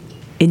faith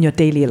in your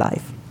daily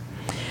life,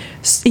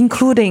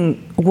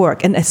 including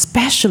work, and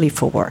especially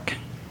for work.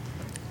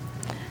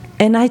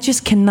 And I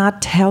just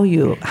cannot tell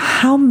you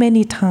how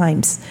many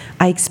times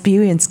I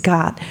experienced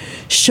God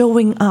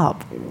showing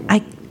up.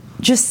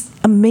 Just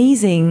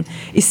amazing.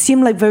 It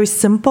seemed like very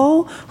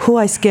simple, who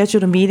I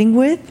scheduled a meeting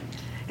with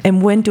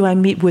and when do I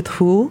meet with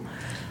who.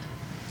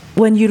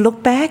 When you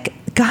look back,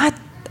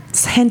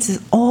 God's hands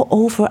is all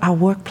over our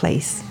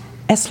workplace,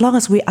 as long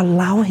as we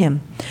allow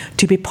Him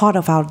to be part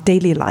of our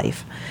daily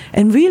life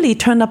and really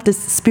turn up the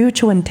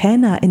spiritual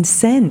antenna and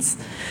sense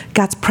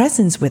God's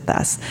presence with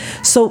us.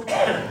 So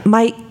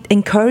my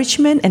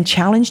encouragement and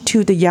challenge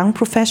to the young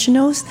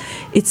professionals,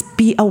 it's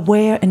be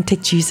aware and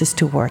take Jesus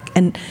to work.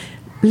 And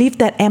leave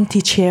that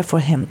empty chair for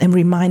him and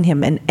remind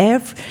him. And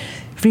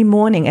every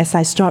morning as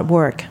I start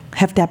work,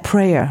 have that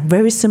prayer,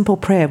 very simple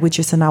prayer, which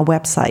is on our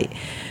website,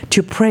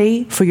 to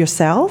pray for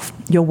yourself,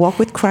 your walk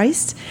with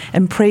Christ,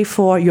 and pray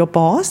for your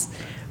boss,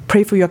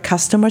 pray for your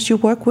customers you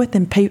work with,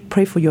 and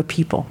pray for your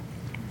people.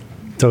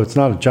 So it's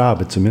not a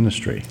job, it's a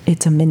ministry.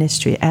 It's a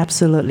ministry,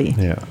 absolutely.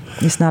 Yeah.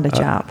 It's not a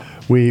job.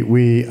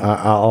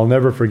 I'll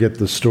never forget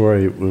the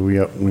story.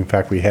 In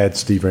fact, we had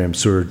Steve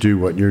Ramseur do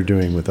what you're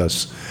doing with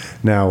us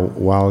now a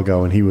while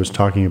ago, and he was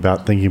thinking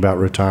about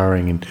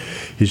retiring, and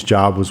his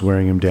job was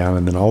wearing him down,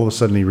 and then all of a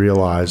sudden he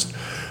realized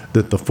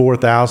that the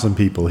 4,000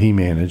 people he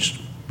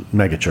managed,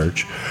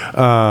 megachurch,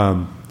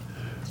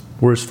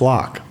 were his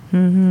flock. That's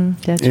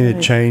and right.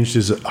 it changed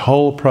his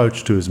whole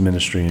approach to his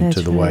ministry and That's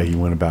to the way he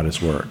went about his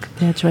work.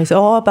 That's right. It's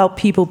all about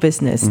people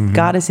business.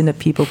 God is in the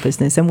people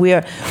business. And we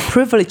are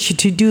privileged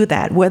to do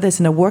that, whether it's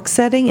in a work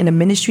setting, in a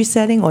ministry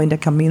setting, or in the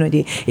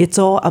community. It's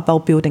all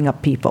about building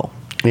up people.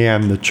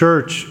 And the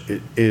church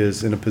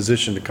is in a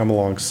position to come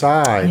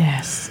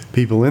alongside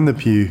people in the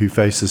pew who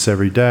face this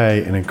every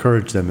day and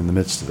encourage them in the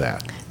midst of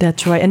that.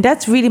 That's right. And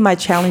that's really my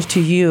challenge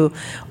to you,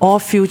 all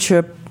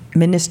future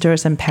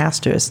ministers and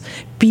pastors.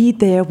 Be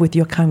there with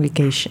your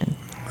congregation.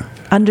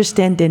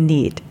 Understand their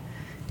need.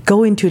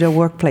 Go into the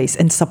workplace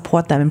and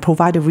support them and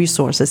provide the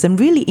resources and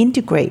really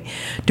integrate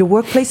the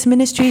workplace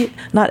ministry,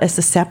 not as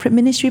a separate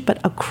ministry,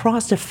 but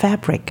across the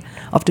fabric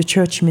of the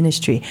church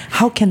ministry.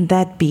 How can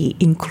that be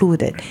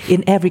included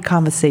in every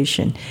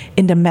conversation,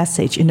 in the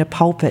message, in the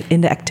pulpit,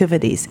 in the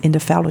activities, in the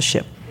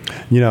fellowship?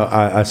 You know,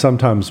 I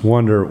sometimes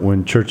wonder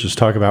when churches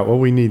talk about, well,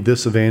 we need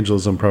this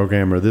evangelism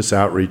program or this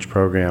outreach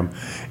program,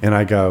 and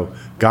I go,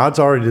 God's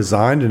already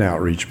designed an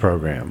outreach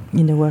program.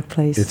 In the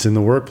workplace. It's in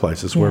the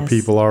workplace. It's where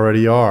people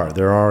already are.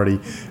 They're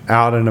already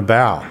out and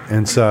about.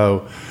 And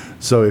so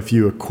if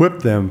you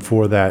equip them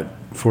for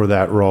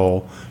that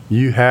role,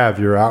 you have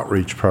your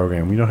outreach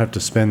program. You don't have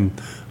to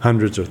spend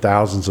hundreds or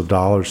thousands of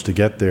dollars to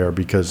get there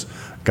because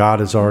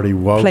God has already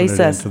woven it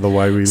into the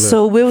way we live.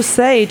 So we'll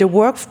say the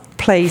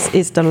workplace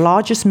is the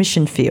largest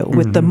mission field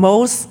with the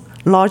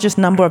largest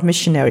number of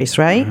missionaries,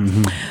 right?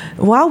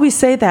 While we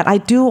say that, I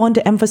do want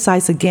to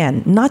emphasize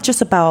again, not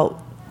just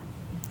about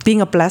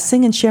being a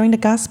blessing and sharing the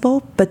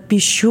gospel, but be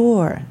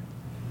sure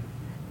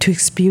to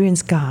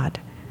experience God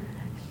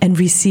and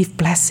receive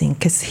blessing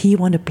because He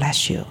wants to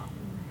bless you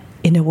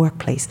in the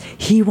workplace.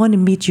 He wants to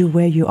meet you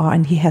where you are,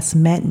 and He has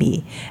met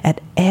me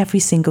at every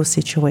single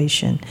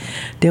situation.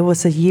 There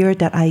was a year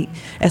that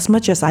as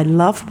much as I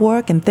love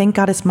work and thank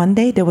God it's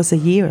Monday, there was a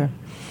year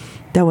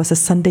that was a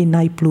Sunday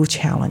night blue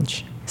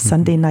challenge.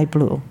 Sunday night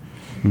blue.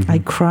 I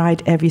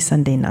cried every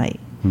Sunday night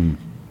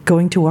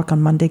going to work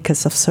on Monday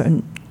because of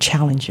certain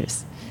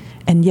challenges.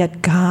 And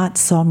yet God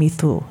saw me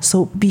through.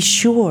 So be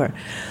sure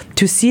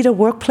to see the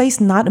workplace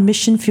not a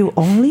mission field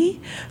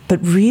only, but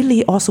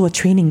really also a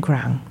training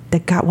ground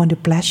that God wants to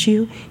bless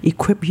you,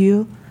 equip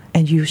you,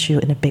 and use you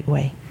in a big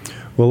way.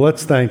 Well,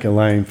 let's thank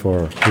Elaine for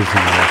visiting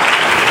us.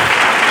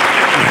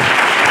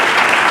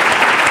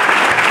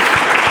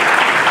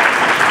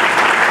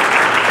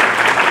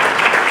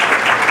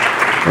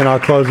 And I'll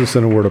close this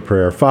in a word of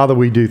prayer. Father,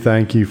 we do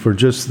thank you for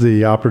just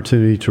the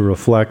opportunity to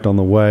reflect on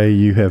the way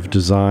you have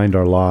designed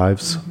our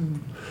lives.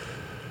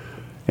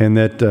 And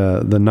that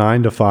the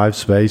 9 to 5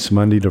 space,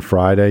 Monday to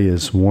Friday,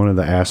 is one of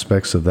the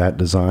aspects of that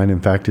design. In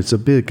fact, it's a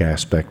big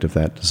aspect of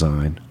that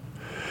design.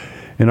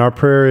 And our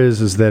prayer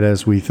is that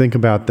as we think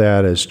about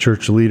that as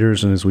church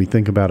leaders and as we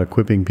think about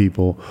equipping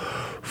people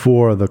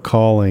for the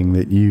calling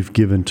that you've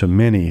given to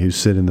many who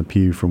sit in the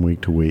pew from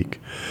week to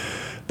week,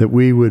 that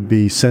we would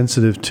be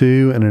sensitive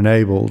to and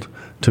enabled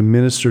to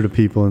minister to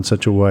people in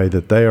such a way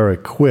that they are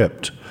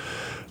equipped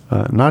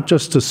not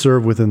just to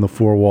serve within the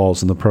four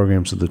walls and the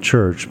programs of the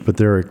church, but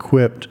they're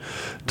equipped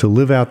to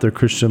live out their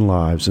Christian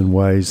lives in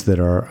ways that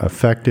are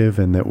effective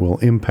and that will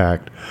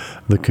impact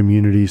the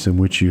communities in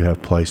which you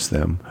have placed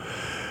them.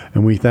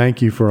 And we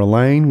thank you for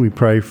Elaine. We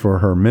pray for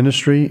her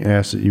ministry and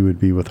ask that you would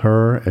be with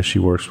her as she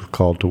works with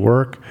Called to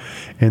Work,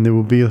 and that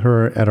we'll be with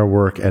her at our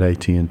work at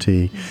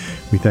AT&T.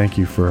 We thank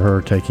you for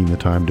her taking the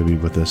time to be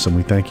with us, and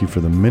we thank you for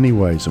the many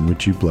ways in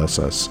which you bless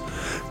us.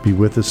 Be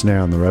with us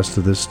now and the rest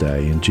of this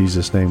day. In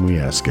Jesus' name we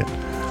ask it.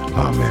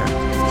 Amen.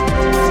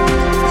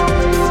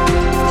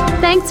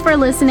 Thanks for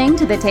listening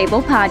to the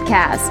Table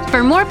Podcast.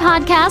 For more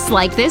podcasts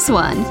like this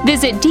one,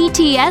 visit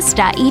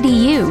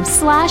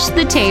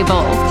dts.edu/the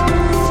table.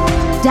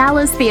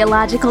 Dallas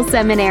Theological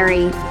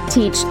Seminary.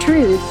 Teach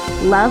truth,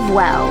 love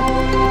well.